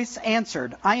 The voice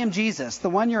answered, "I am Jesus, the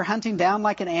one you're hunting down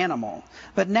like an animal.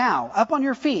 But now, up on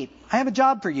your feet, I have a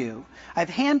job for you. I've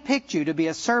handpicked you to be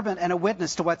a servant and a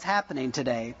witness to what's happening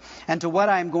today and to what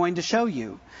I am going to show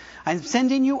you. I'm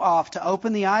sending you off to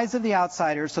open the eyes of the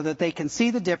outsiders so that they can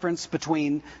see the difference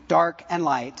between dark and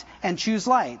light and choose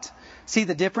light. See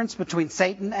the difference between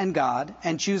Satan and God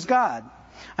and choose God.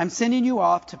 I'm sending you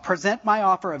off to present my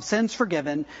offer of sins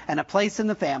forgiven and a place in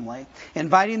the family,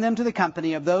 inviting them to the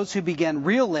company of those who begin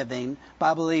real living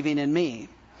by believing in me."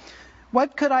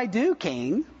 What could I do,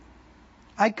 King?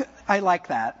 I like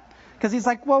that. Because he's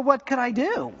like, well, what could I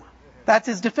do? That's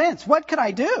his defense. What could I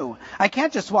do? I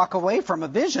can't just walk away from a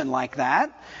vision like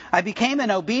that. I became an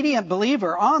obedient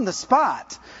believer on the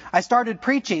spot. I started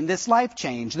preaching this life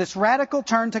change, this radical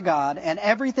turn to God and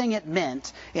everything it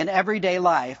meant in everyday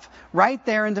life, right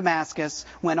there in Damascus,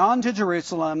 went on to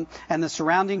Jerusalem and the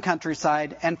surrounding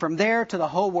countryside, and from there to the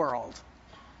whole world.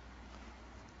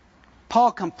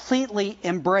 Paul completely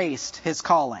embraced his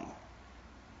calling.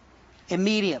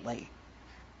 Immediately.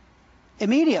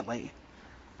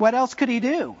 What else could he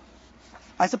do?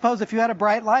 I suppose if you had a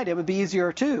bright light, it would be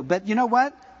easier too. But you know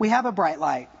what? We have a bright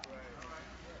light.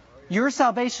 Your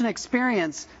salvation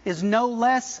experience is no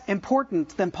less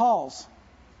important than Paul's.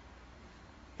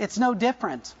 It's no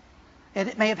different.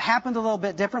 It may have happened a little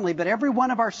bit differently, but every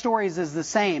one of our stories is the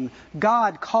same.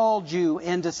 God called you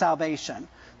into salvation.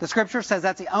 The scripture says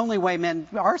that's the only way men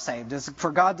are saved, is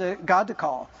for God to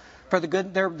call. For the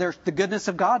goodness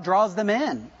of God draws them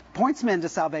in, points men to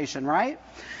salvation, right?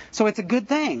 So it's a good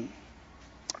thing.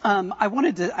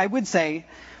 I would say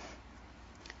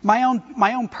my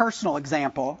own personal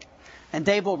example, and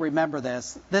Dave will remember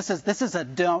this. This is a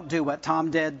don't do what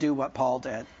Tom did, do what Paul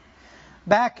did.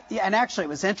 And actually it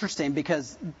was interesting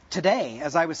because today,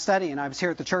 as I was studying, I was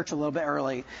here at the church a little bit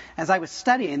early. As I was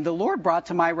studying, the Lord brought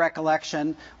to my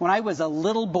recollection when I was a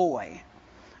little boy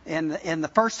in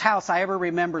the first house I ever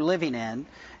remember living in,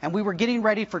 and we were getting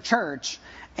ready for church,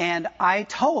 and I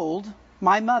told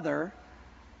my mother,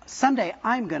 someday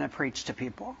I'm going to preach to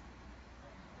people.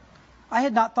 I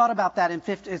had not thought about that in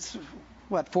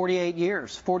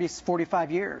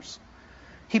 45 years.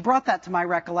 He brought that to my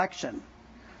recollection.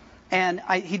 And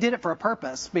he did it for a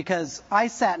purpose, because I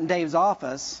sat in Dave's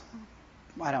office,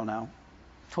 I don't know,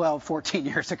 12, 14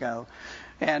 years ago,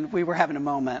 and we were having a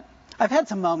moment. I've had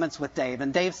some moments with Dave,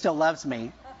 and Dave still loves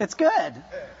me. It's good.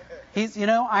 He's,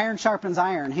 iron sharpens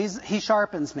iron. He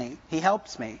sharpens me. He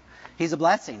helps me. He's a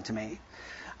blessing to me.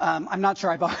 I'm not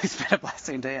sure I've always been a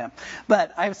blessing to him.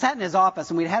 But I sat in his office,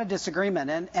 and we'd had a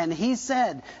disagreement, and he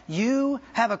said, "You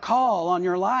have a call on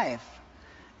your life."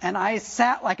 And I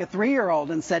sat like a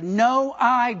 3-year-old and said, "No,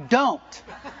 I don't."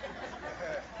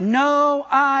 No,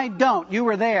 I don't. You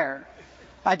were there.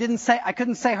 I couldn't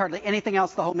say hardly anything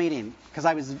else the whole meeting because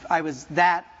I was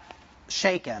that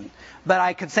shaken. But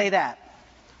I could say that.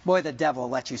 Boy, the devil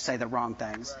lets you say the wrong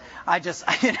things.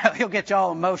 He'll get you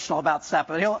all emotional about stuff,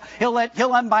 but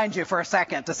he'll unbind you for a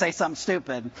second to say something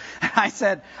stupid. I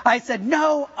said,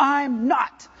 no, I'm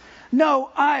not. No,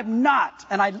 I'm not.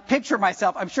 And I picture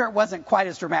myself, I'm sure it wasn't quite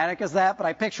as dramatic as that, but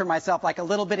I picture myself like a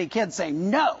little bitty kid saying,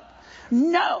 no,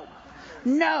 no,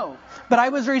 no. But I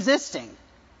was resisting.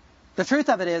 The truth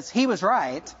of it is, he was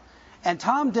right, and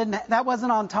that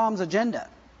wasn't on Tom's agenda.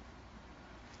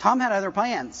 Tom had other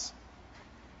plans.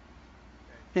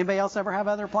 Anybody else ever have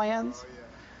other plans? Oh,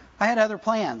 yeah. I had other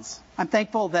plans. I'm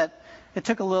thankful that it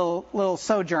took a little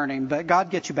sojourning, but God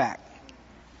gets you back.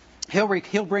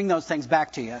 He'll bring those things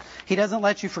back to you. He doesn't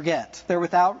let you forget. They're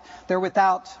without.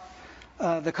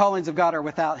 The callings of God are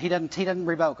without. He doesn't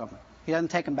revoke them. He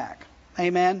doesn't take them back.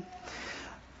 Amen.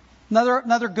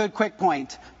 Another good quick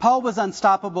point. Paul was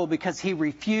unstoppable because he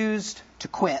refused to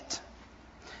quit.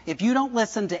 If you don't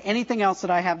listen to anything else that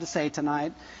I have to say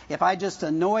tonight, if I just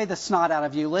annoy the snot out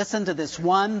of you, listen to this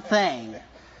one thing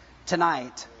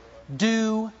tonight.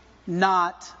 Do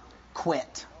not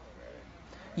quit.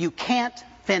 You can't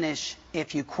finish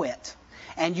if you quit.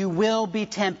 And you will be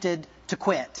tempted to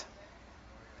quit.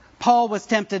 Paul was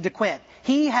tempted to quit.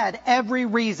 He had every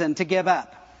reason to give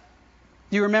up.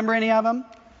 Do you remember any of them?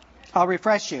 I'll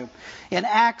refresh you. In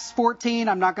Acts 14, you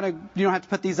don't have to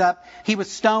put these up. He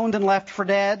was stoned and left for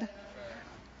dead.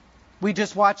 We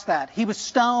just watched that. He was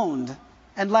stoned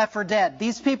and left for dead.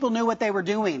 These people knew what they were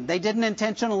doing. They didn't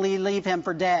intentionally leave him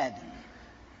for dead.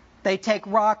 They take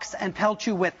rocks and pelt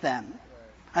you with them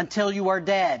until you are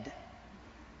dead.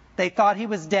 They thought he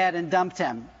was dead and dumped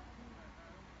him.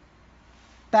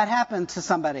 That happened to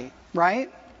somebody, right?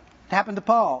 It happened to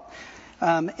Paul.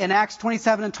 In Acts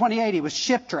 27 and 28, he was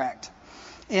shipwrecked.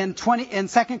 In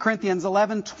 2 Corinthians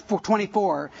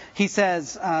 11:24, he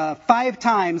says, 5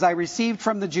 times I received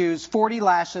from the Jews 40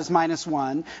 lashes minus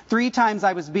 1. 3 times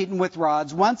I was beaten with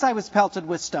rods. Once I was pelted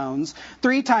with stones.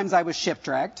 3 times I was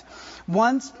shipwrecked.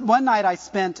 One night I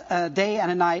spent a day and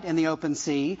a night in the open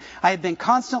sea. I have been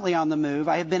constantly on the move.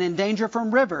 I have been in danger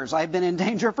from rivers. I have been in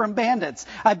danger from bandits.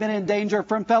 I've been in danger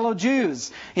from fellow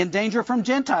Jews, in danger from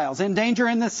Gentiles, in danger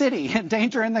in the city, in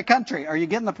danger in the country. Are you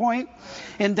getting the point?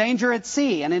 In danger at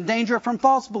sea and in danger from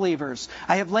false believers.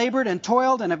 I have labored and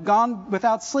toiled and have gone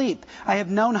without sleep. I have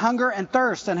known hunger and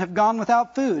thirst and have gone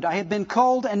without food. I have been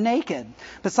cold and naked.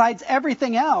 Besides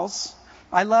everything else,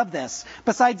 I love this.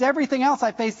 Besides everything else,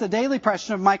 I face the daily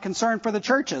pressure of my concern for the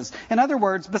churches. In other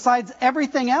words, besides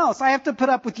everything else, I have to put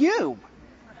up with you.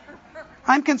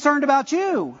 I'm concerned about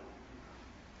you.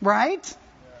 Right?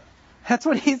 That's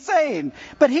what he's saying.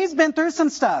 But he's been through some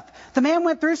stuff. The man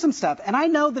went through some stuff. And I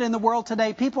know that in the world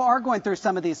today, people are going through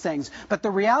some of these things. But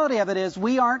the reality of it is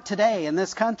we aren't today in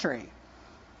this country.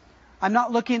 I'm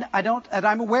not looking,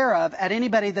 I'm aware of, at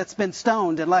anybody that's been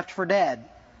stoned and left for dead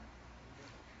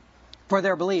for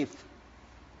their belief.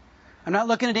 I'm not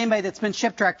looking at anybody that's been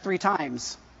shipwrecked 3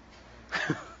 times.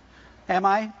 Am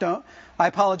I? I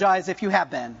apologize if you have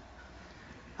been.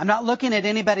 I'm not looking at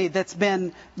anybody that's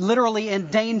been literally in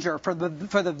danger for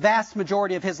the vast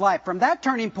majority of his life. From that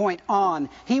turning point on,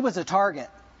 he was a target.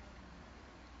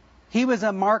 He was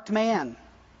a marked man.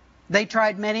 They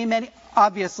tried many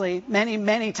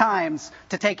times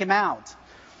to take him out.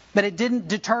 But it didn't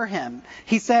deter him.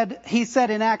 He said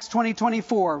in Acts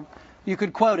 20:24, you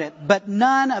could quote it, "But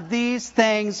none of these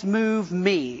things move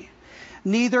me.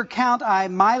 Neither count I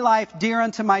my life dear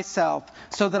unto myself,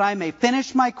 so that I may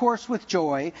finish my course with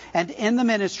joy and in the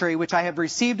ministry which I have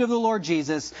received of the Lord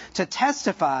Jesus to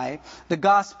testify the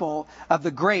gospel of the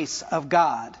grace of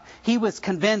God." He was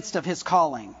convinced of his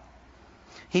calling.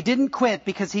 He didn't quit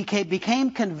because he became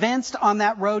convinced on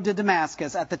that road to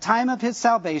Damascus. At the time of his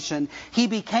salvation, he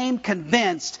became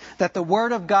convinced that the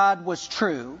Word of God was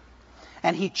true.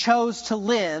 And he chose to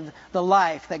live the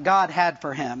life that God had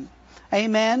for him.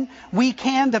 Amen? We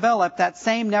can develop that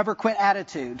same never quit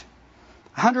attitude.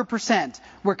 100%.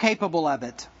 We're capable of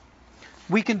it.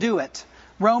 We can do it.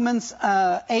 Romans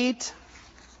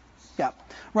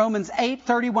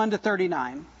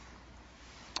 8:31-39.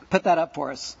 Put that up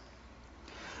for us.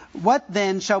 What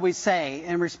then shall we say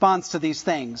in response to these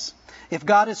things? If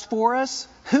God is for us,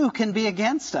 who can be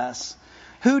against us?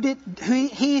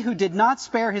 He who did not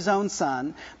spare his own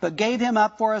son, but gave him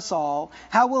up for us all,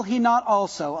 how will he not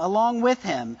also, along with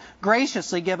him,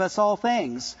 graciously give us all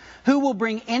things? Who will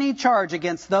bring any charge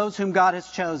against those whom God has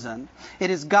chosen? It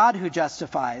is God who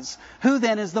justifies. Who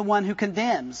then is the one who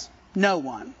condemns? No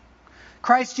one.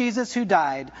 Christ Jesus, who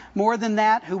died, more than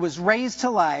that, who was raised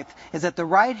to life, is at the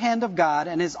right hand of God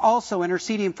and is also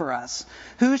interceding for us.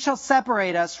 Who shall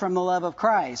separate us from the love of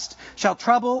Christ? Shall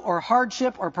trouble or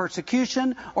hardship or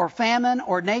persecution or famine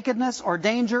or nakedness or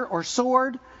danger or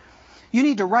sword? You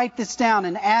need to write this down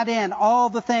and add in all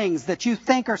the things that you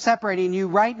think are separating you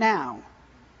right now.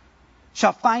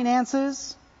 Shall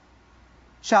finances?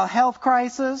 Shall health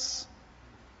crisis?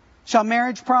 Shall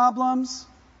marriage problems?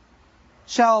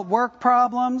 Shall work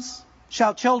problems?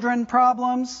 Shall children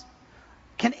problems?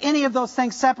 Can any of those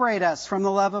things separate us from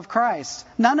the love of Christ?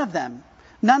 None of them.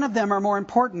 None of them are more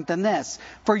important than this.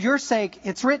 For your sake,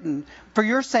 it's written, for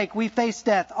your sake we face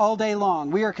death all day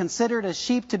long. We are considered as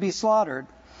sheep to be slaughtered.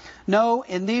 No,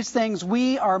 in these things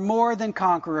we are more than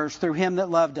conquerors through him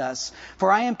that loved us.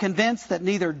 For I am convinced that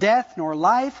neither death, nor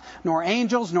life, nor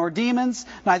angels, nor demons,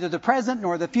 neither the present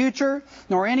nor the future,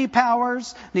 nor any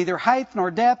powers, neither height nor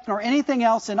depth, nor anything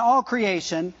else in all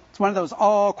creation. It's one of those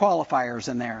all qualifiers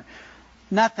in there.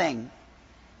 Nothing.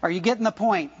 Are you getting the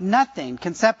point? Nothing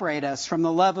can separate us from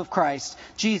the love of Christ,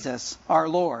 Jesus, our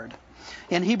Lord.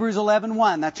 In Hebrews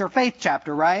 11:1, that's your faith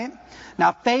chapter, right?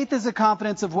 Now, faith is a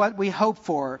confidence of what we hope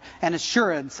for and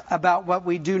assurance about what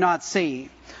we do not see.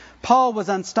 Paul was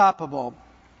unstoppable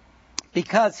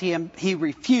because he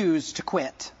refused to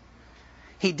quit.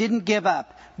 He didn't give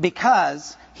up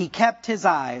because he kept his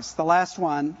eyes, the last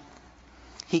one,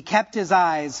 he kept his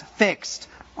eyes fixed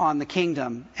on the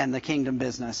kingdom and the kingdom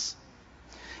business.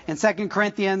 In 2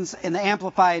 Corinthians, in the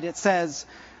Amplified, it says,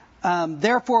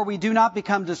 therefore we do not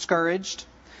become discouraged,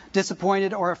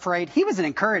 disappointed, or afraid. He was an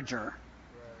encourager.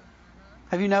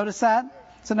 Have you noticed that?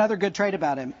 It's another good trait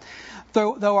about him.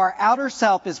 Though our outer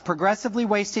self is progressively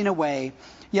wasting away,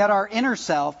 yet our inner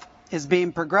self is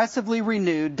being progressively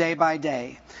renewed day by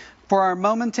day. For our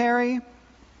momentary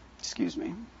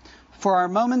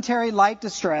light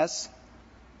distress,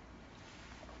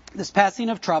 this passing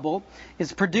of trouble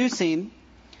is producing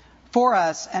for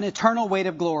us an eternal weight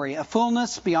of glory, a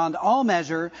fullness beyond all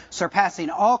measure, surpassing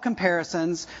all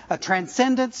comparisons, a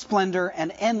transcendent splendor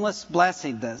and endless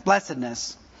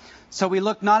blessedness. So we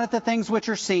look not at the things which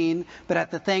are seen, but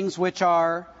at the things which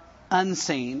are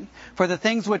unseen. For the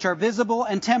things which are visible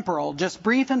and temporal, just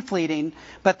brief and fleeting,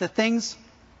 but the things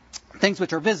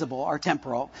which are visible are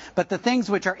temporal, but the things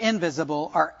which are invisible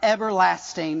are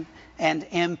everlasting and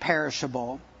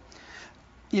imperishable.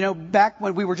 You know, back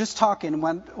when we were just talking,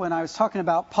 when I was talking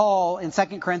about Paul in 2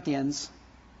 Corinthians,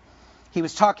 he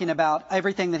was talking about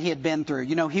everything that he had been through.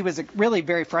 You know, he was really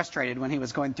very frustrated when he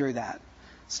was going through that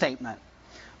statement,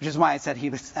 which is why I said he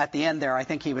was at the end there. I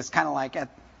think he was kind of like at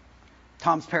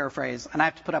Tom's paraphrase, and I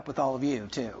have to put up with all of you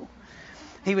too.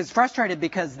 He was frustrated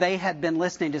because they had been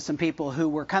listening to some people who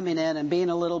were coming in and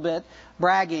being a little bit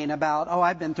bragging about, oh,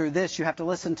 I've been through this, you have to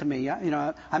listen to me. You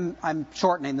know, I'm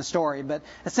shortening the story, but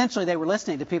essentially they were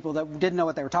listening to people that didn't know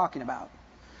what they were talking about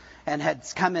and had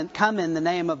come in the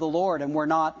name of the Lord and were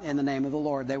not in the name of the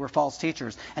Lord. They were false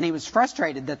teachers. And he was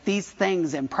frustrated that these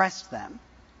things impressed them.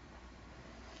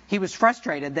 He was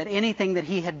frustrated that anything that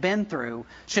he had been through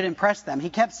should impress them.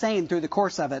 He kept saying through the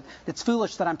course of it, it's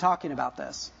foolish that I'm talking about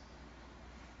this.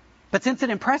 But since it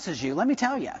impresses you, let me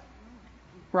tell you,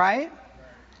 right?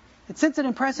 Since it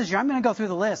impresses you, I'm going to go through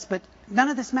the list, but none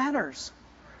of this matters.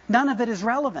 None of it is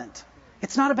relevant.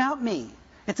 It's not about me.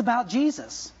 It's about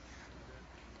Jesus.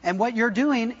 And what you're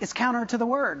doing is counter to the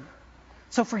Word.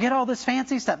 So forget all this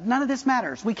fancy stuff. None of this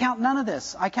matters. We count none of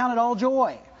this. I count it all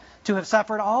joy to have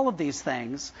suffered all of these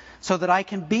things so that I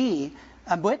can be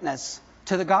a witness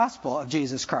to the gospel of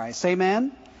Jesus Christ.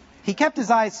 Amen? He kept his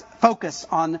eyes focused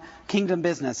on kingdom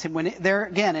business. When there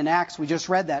again in Acts, we just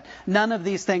read that. None of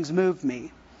these things moved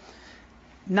me.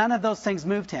 None of those things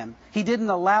moved him. He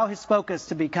didn't allow his focus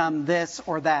to become this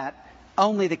or that.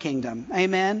 Only the kingdom.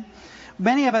 Amen?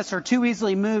 Many of us are too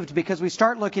easily moved because we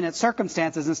start looking at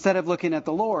circumstances instead of looking at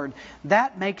the Lord.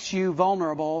 That makes you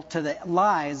vulnerable to the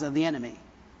lies of the enemy.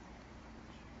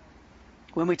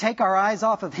 When we take our eyes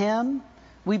off of Him,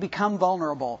 we become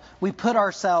vulnerable. We put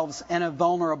ourselves in a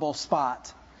vulnerable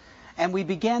spot. And we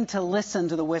begin to listen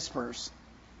to the whispers.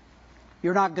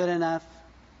 You're not good enough.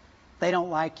 They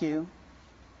don't like you.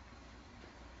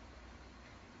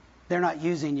 They're not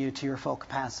using you to your full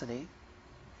capacity.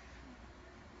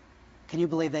 Can you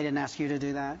believe they didn't ask you to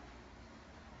do that?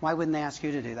 Why wouldn't they ask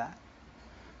you to do that?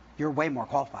 You're way more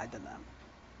qualified than them.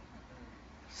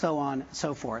 So on and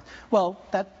so forth. Well,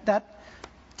 that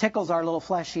tickles our little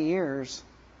fleshy ears.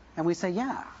 And we say,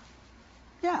 yeah.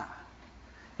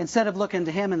 Instead of looking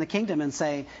to Him in the kingdom and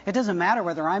say, it doesn't matter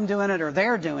whether I'm doing it or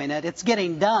they're doing it. It's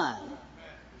getting done.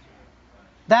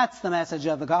 That's the message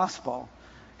of the gospel.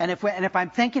 And if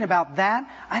I'm thinking about that,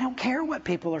 I don't care what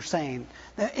people are saying.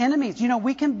 The enemies,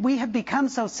 we have become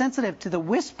so sensitive to the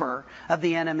whisper of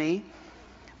the enemy,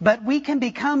 but we can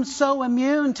become so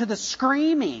immune to the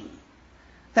screaming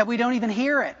that we don't even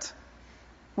hear it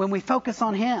when we focus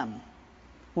on him,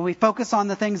 when we focus on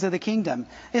the things of the kingdom.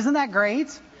 Isn't that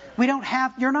great? We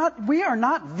are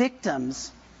not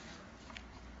victims,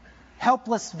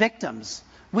 helpless victims.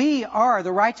 We are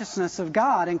the righteousness of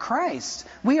God in Christ.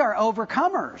 We are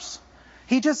overcomers.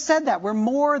 He just said that. We're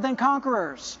more than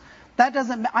conquerors.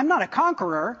 I'm not a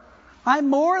conqueror. I'm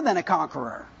more than a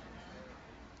conqueror.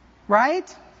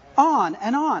 Right? On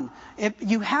and on.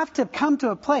 You have to come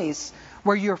to a place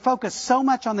where you're focused so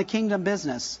much on the kingdom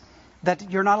business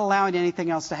that you're not allowing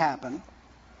anything else to happen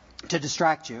to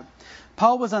distract you.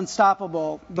 Paul was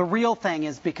unstoppable. The real thing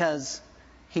is because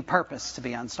he purposed to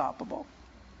be unstoppable.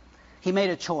 He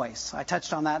made a choice. I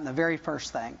touched on that in the very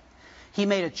first thing. He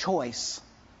made a choice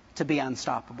to be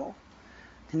unstoppable.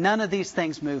 None of these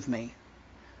things move me.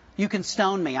 You can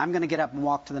stone me. I'm going to get up and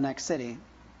walk to the next city.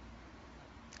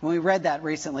 When we read that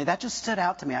recently, that just stood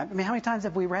out to me. I mean, how many times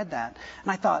have we read that?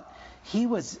 And I thought, he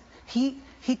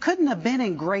couldn't have been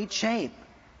in great shape.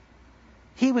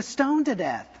 He was stoned to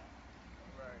death.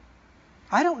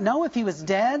 I don't know if he was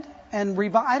dead and we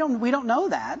don't know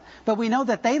that, but we know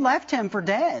that they left him for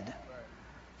dead.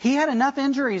 He had enough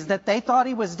injuries that they thought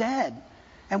he was dead.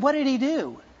 And what did he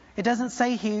do? It doesn't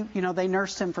say they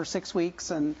nursed him for 6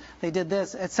 weeks and they did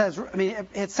this. It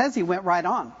says he went right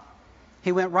on.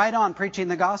 He went right on preaching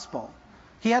the gospel.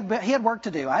 He had work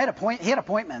to do. He had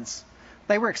appointments.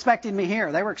 They were expecting me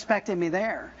here. They were expecting me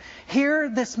there. Here,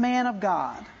 this man of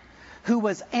God, who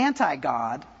was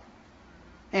anti-God,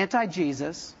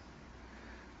 anti-Jesus,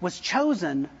 was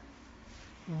chosen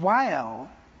while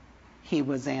he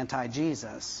was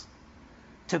anti-Jesus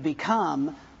to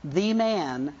become the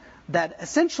man that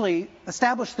essentially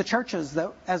established the churches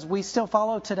that as we still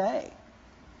follow today.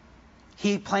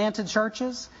 He planted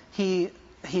churches. He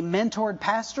mentored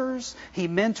pastors. He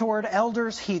mentored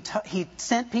elders. He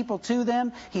sent people to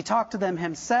them. He talked to them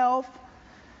himself.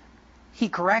 He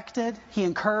corrected. He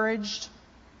encouraged.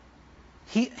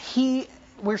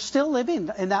 We're still living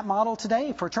in that model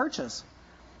today for churches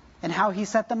and how he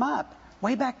set them up.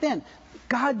 Way back then,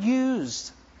 God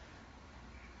used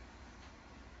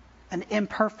an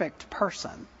imperfect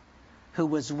person who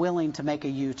was willing to make a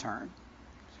U-turn.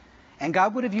 And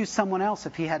God would have used someone else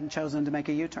if he hadn't chosen to make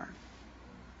a U-turn.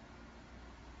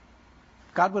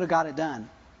 God would have got it done.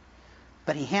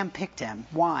 But he handpicked him.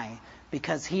 Why?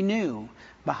 Because he knew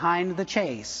behind the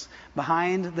chase,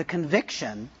 behind the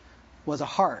conviction, was a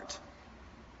heart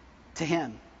to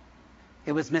him.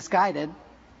 It was misguided,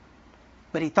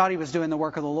 but he thought he was doing the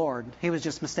work of the Lord. He was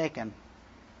just mistaken.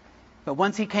 But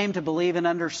once he came to believe and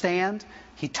understand,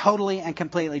 he totally and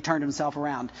completely turned himself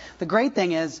around. The great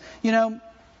thing is,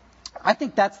 I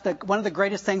think that's one of the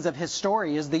greatest things of his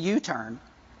story is the U-turn.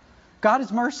 God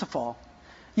is merciful.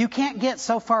 You can't get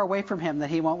so far away from him that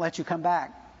he won't let you come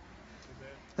back.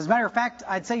 As a matter of fact,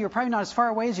 I'd say you're probably not as far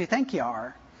away as you think you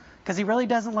are, because he really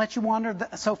doesn't let you wander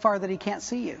so far that he can't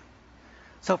see you,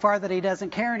 so far that he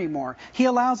doesn't care anymore. He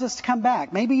allows us to come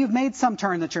back. Maybe you've made some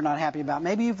turn that you're not happy about.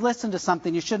 Maybe you've listened to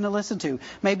something you shouldn't have listened to.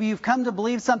 Maybe you've come to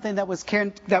believe something that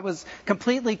was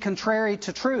completely contrary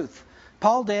to truth.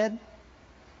 Paul did.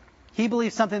 He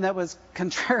believed something that was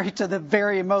contrary to the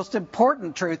very most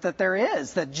important truth that there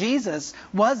is, that Jesus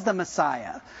was the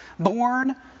Messiah.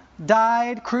 Born,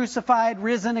 died, crucified,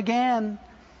 risen again.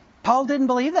 Paul didn't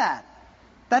believe that.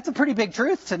 That's a pretty big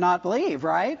truth to not believe,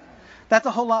 right? That's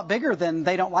a whole lot bigger than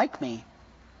they don't like me.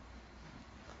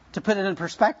 To put it in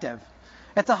perspective.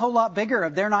 It's a whole lot bigger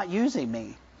of they're not using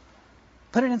me.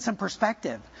 Put it in some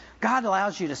perspective. God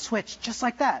allows you to switch just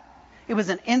like that. It was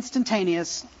an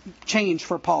instantaneous change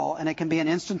for Paul, and it can be an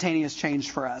instantaneous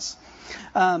change for us.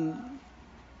 I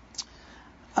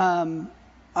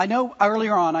know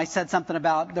earlier on I said something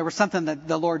about, there was something that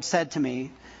the Lord said to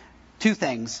me, 2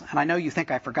 things, and I know you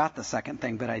think I forgot the second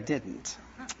thing, but I didn't.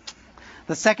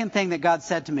 The second thing that God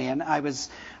said to me, and I was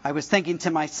thinking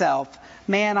to myself,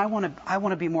 man, I want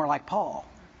to be more like Paul.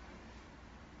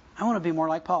 I want to be more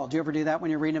like Paul. Do you ever do that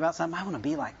when you're reading about something? I want to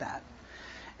be like that.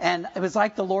 And it was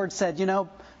like the Lord said,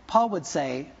 Paul would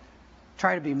say,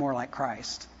 try to be more like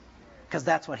Christ, because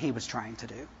that's what he was trying to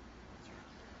do.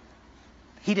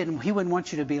 He wouldn't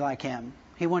want you to be like him.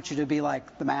 He wants you to be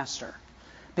like the Master,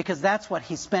 because that's what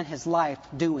he spent his life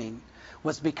doing,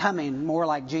 was becoming more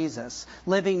like Jesus,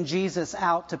 living Jesus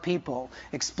out to people,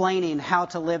 explaining how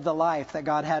to live the life that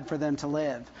God had for them to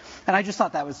live. And I just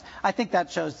thought I think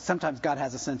that shows sometimes God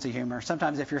has a sense of humor.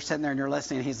 Sometimes if you're sitting there and you're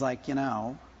listening, he's like,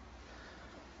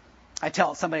 I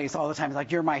tell somebody all the time,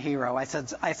 like, you're my hero. I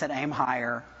said, aim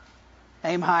higher.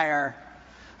 Aim higher.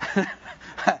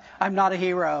 I'm not a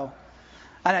hero.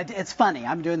 And it's funny.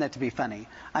 I'm doing that to be funny.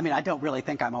 I mean, I don't really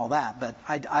think I'm all that, but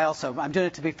I'm doing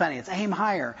it to be funny. It's aim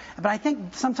higher. But I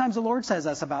think sometimes the Lord says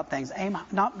us about things.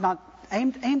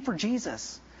 Aim for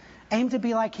Jesus. Aim to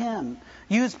be like Him.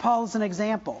 Use Paul as an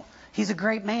example. He's a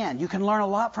great man. You can learn a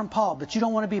lot from Paul, but you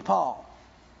don't want to be Paul.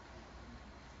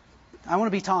 I want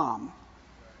to be Tom,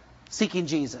 seeking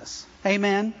Jesus.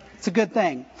 Amen? It's a good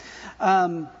thing.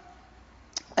 And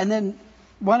then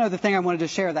one other thing I wanted to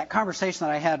share, that conversation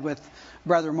that I had with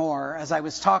Brother Moore as I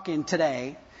was talking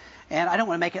today, and I don't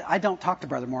want to make it, I don't talk to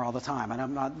Brother Moore all the time, and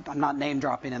I'm not name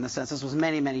dropping in the sense, this was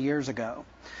many, many years ago.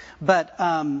 But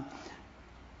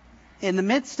in the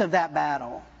midst of that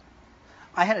battle,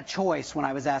 I had a choice when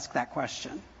I was asked that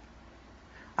question.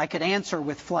 I could answer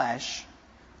with flesh,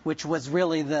 which was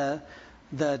really the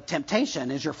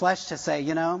temptation, is your flesh to say,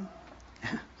 do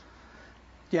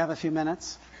you have a few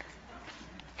minutes?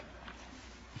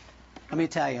 Let me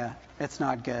tell you, it's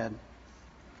not good.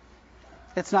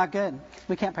 It's not good.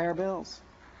 We can't pay our bills.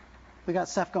 We got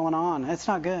stuff going on. It's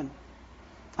not good.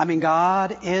 I mean,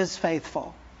 God is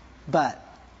faithful, but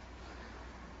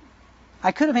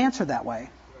I could have answered that way.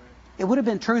 It would have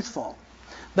been truthful.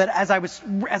 But as I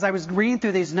was reading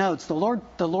through these notes, the Lord,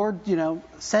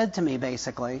 said to me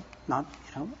basically, not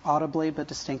audibly but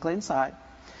distinctly inside,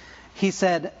 He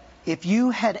said, if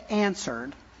you had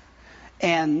answered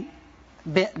and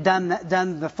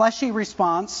done the fleshy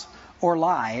response or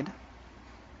lied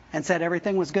and said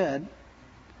everything was good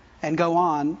and go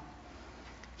on,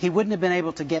 He wouldn't have been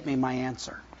able to get me my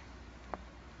answer.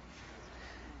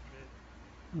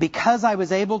 Because I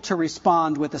was able to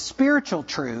respond with a spiritual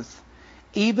truth,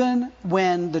 even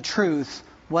when the truth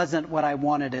wasn't what I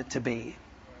wanted it to be.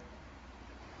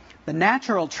 The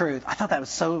natural truth, I thought that was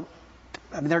so,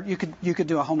 you could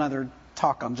do a whole nother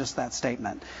talk on just that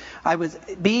statement. I was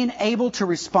being able to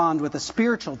respond with a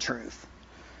spiritual truth,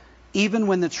 even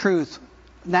when the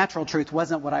natural truth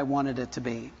wasn't what I wanted it to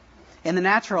be. In the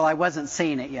natural, I wasn't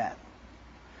seeing it yet.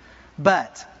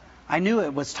 But I knew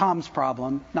it was Tom's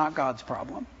problem, not God's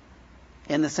problem.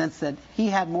 In the sense that He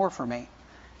had more for me.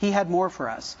 He had more for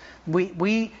us.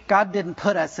 God didn't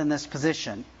put us in this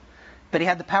position, but He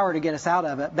had the power to get us out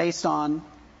of it based on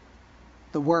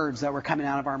the words that were coming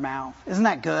out of our mouth. Isn't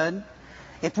that good?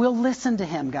 If we'll listen to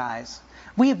Him, guys.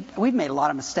 We've made a lot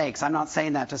of mistakes. I'm not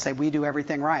saying that to say we do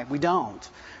everything right. We don't.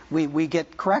 We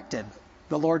get corrected.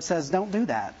 The Lord says, don't do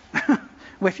that.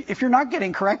 If you're not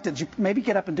getting corrected, you maybe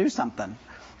get up and do something.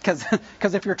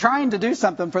 Because if you're trying to do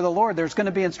something for the Lord, there's going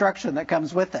to be instruction that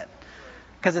comes with it.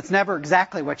 Because it's never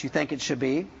exactly what you think it should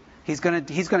be. He's going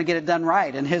to get it done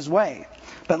right in His way.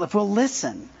 But if we'll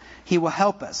listen, He will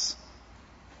help us.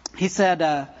 He said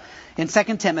in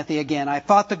 2 Timothy again, I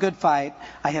fought the good fight.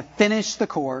 I have finished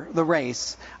the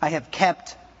race. I have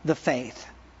kept the faith.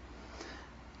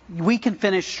 We can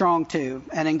finish strong too.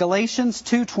 And in Galatians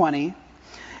 2:20,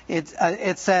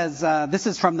 it says, this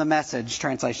is from the Message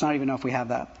translation. I don't even know if we have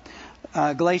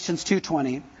that. Galatians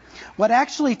 2:20. What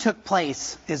actually took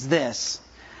place is this.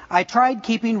 I tried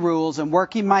keeping rules and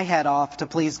working my head off to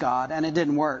please God, and it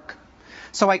didn't work.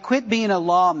 So I quit being a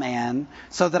lawman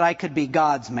so that I could be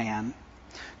God's man.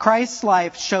 Christ's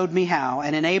life showed me how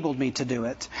and enabled me to do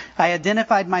it. I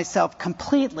identified myself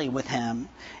completely with Him.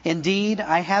 Indeed,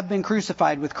 I have been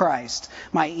crucified with Christ.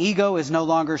 My ego is no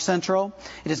longer central.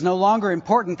 It is no longer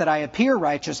important that I appear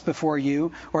righteous before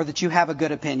you or that you have a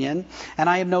good opinion. And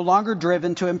I am no longer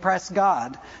driven to impress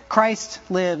God. Christ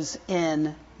lives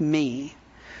in me.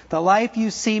 The life you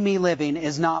see me living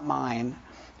is not mine,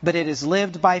 but it is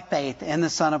lived by faith in the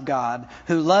Son of God,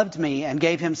 who loved me and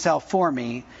gave Himself for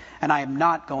me, and I am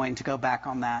not going to go back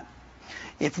on that.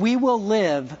 If we will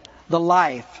live the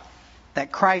life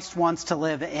that Christ wants to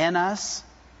live in us,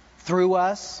 through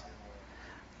us,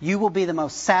 you will be the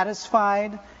most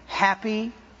satisfied,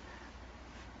 happy,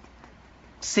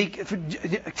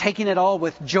 taking it all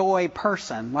with joy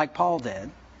person, like Paul did.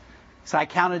 So I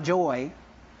counted joy.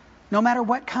 No matter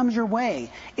what comes your way.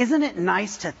 Isn't it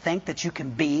nice to think that you can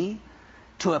be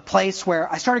to a place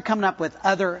where I started coming up with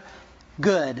other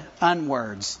good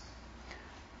unwords.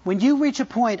 When you reach a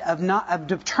point of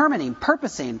determining,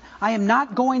 purposing, I am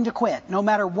not going to quit. No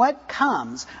matter what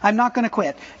comes, I'm not going to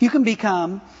quit. You can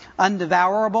become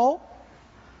undevourable,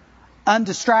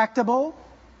 undistractable.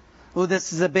 Oh,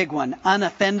 this is a big one.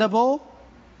 Unoffendable.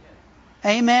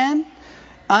 Amen.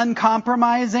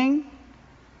 Uncompromising.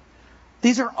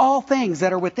 These are all things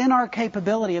that are within our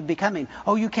capability of becoming.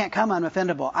 Oh, you can't come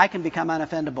unoffendable. I can become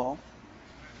unoffendable.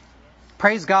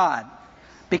 Praise God.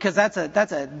 Because that's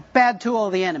a bad tool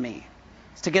of the enemy.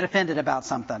 It's to get offended about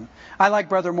something. I like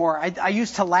Brother Moore. I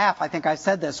used to laugh. I think I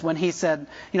said this when he said,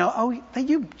 oh,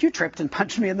 you tripped and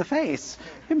punched me in the face.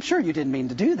 I'm sure you didn't mean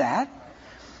to do that.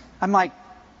 I'm like,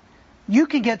 you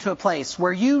can get to a place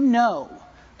where you know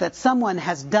that someone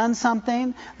has done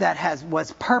something that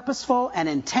was purposeful and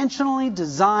intentionally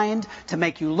designed to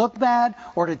make you look bad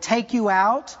or to take you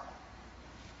out.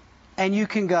 And you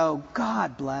can go,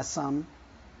 God bless them.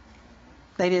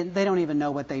 They don't even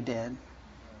know what they did.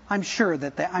 I'm sure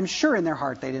in their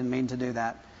heart they didn't mean to do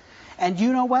that. And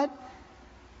you know what?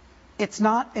 That's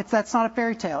not a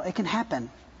fairy tale. It can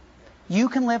happen. You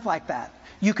can live like that.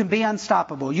 You can be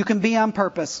unstoppable. You can be on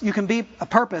purpose. You can be a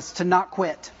purpose to not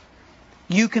quit.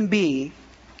 You can be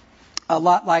a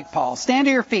lot like Paul. Stand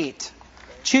to your feet.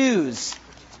 Choose.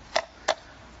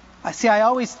 I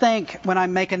always think when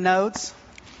I'm making notes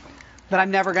that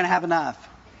I'm never going to have enough.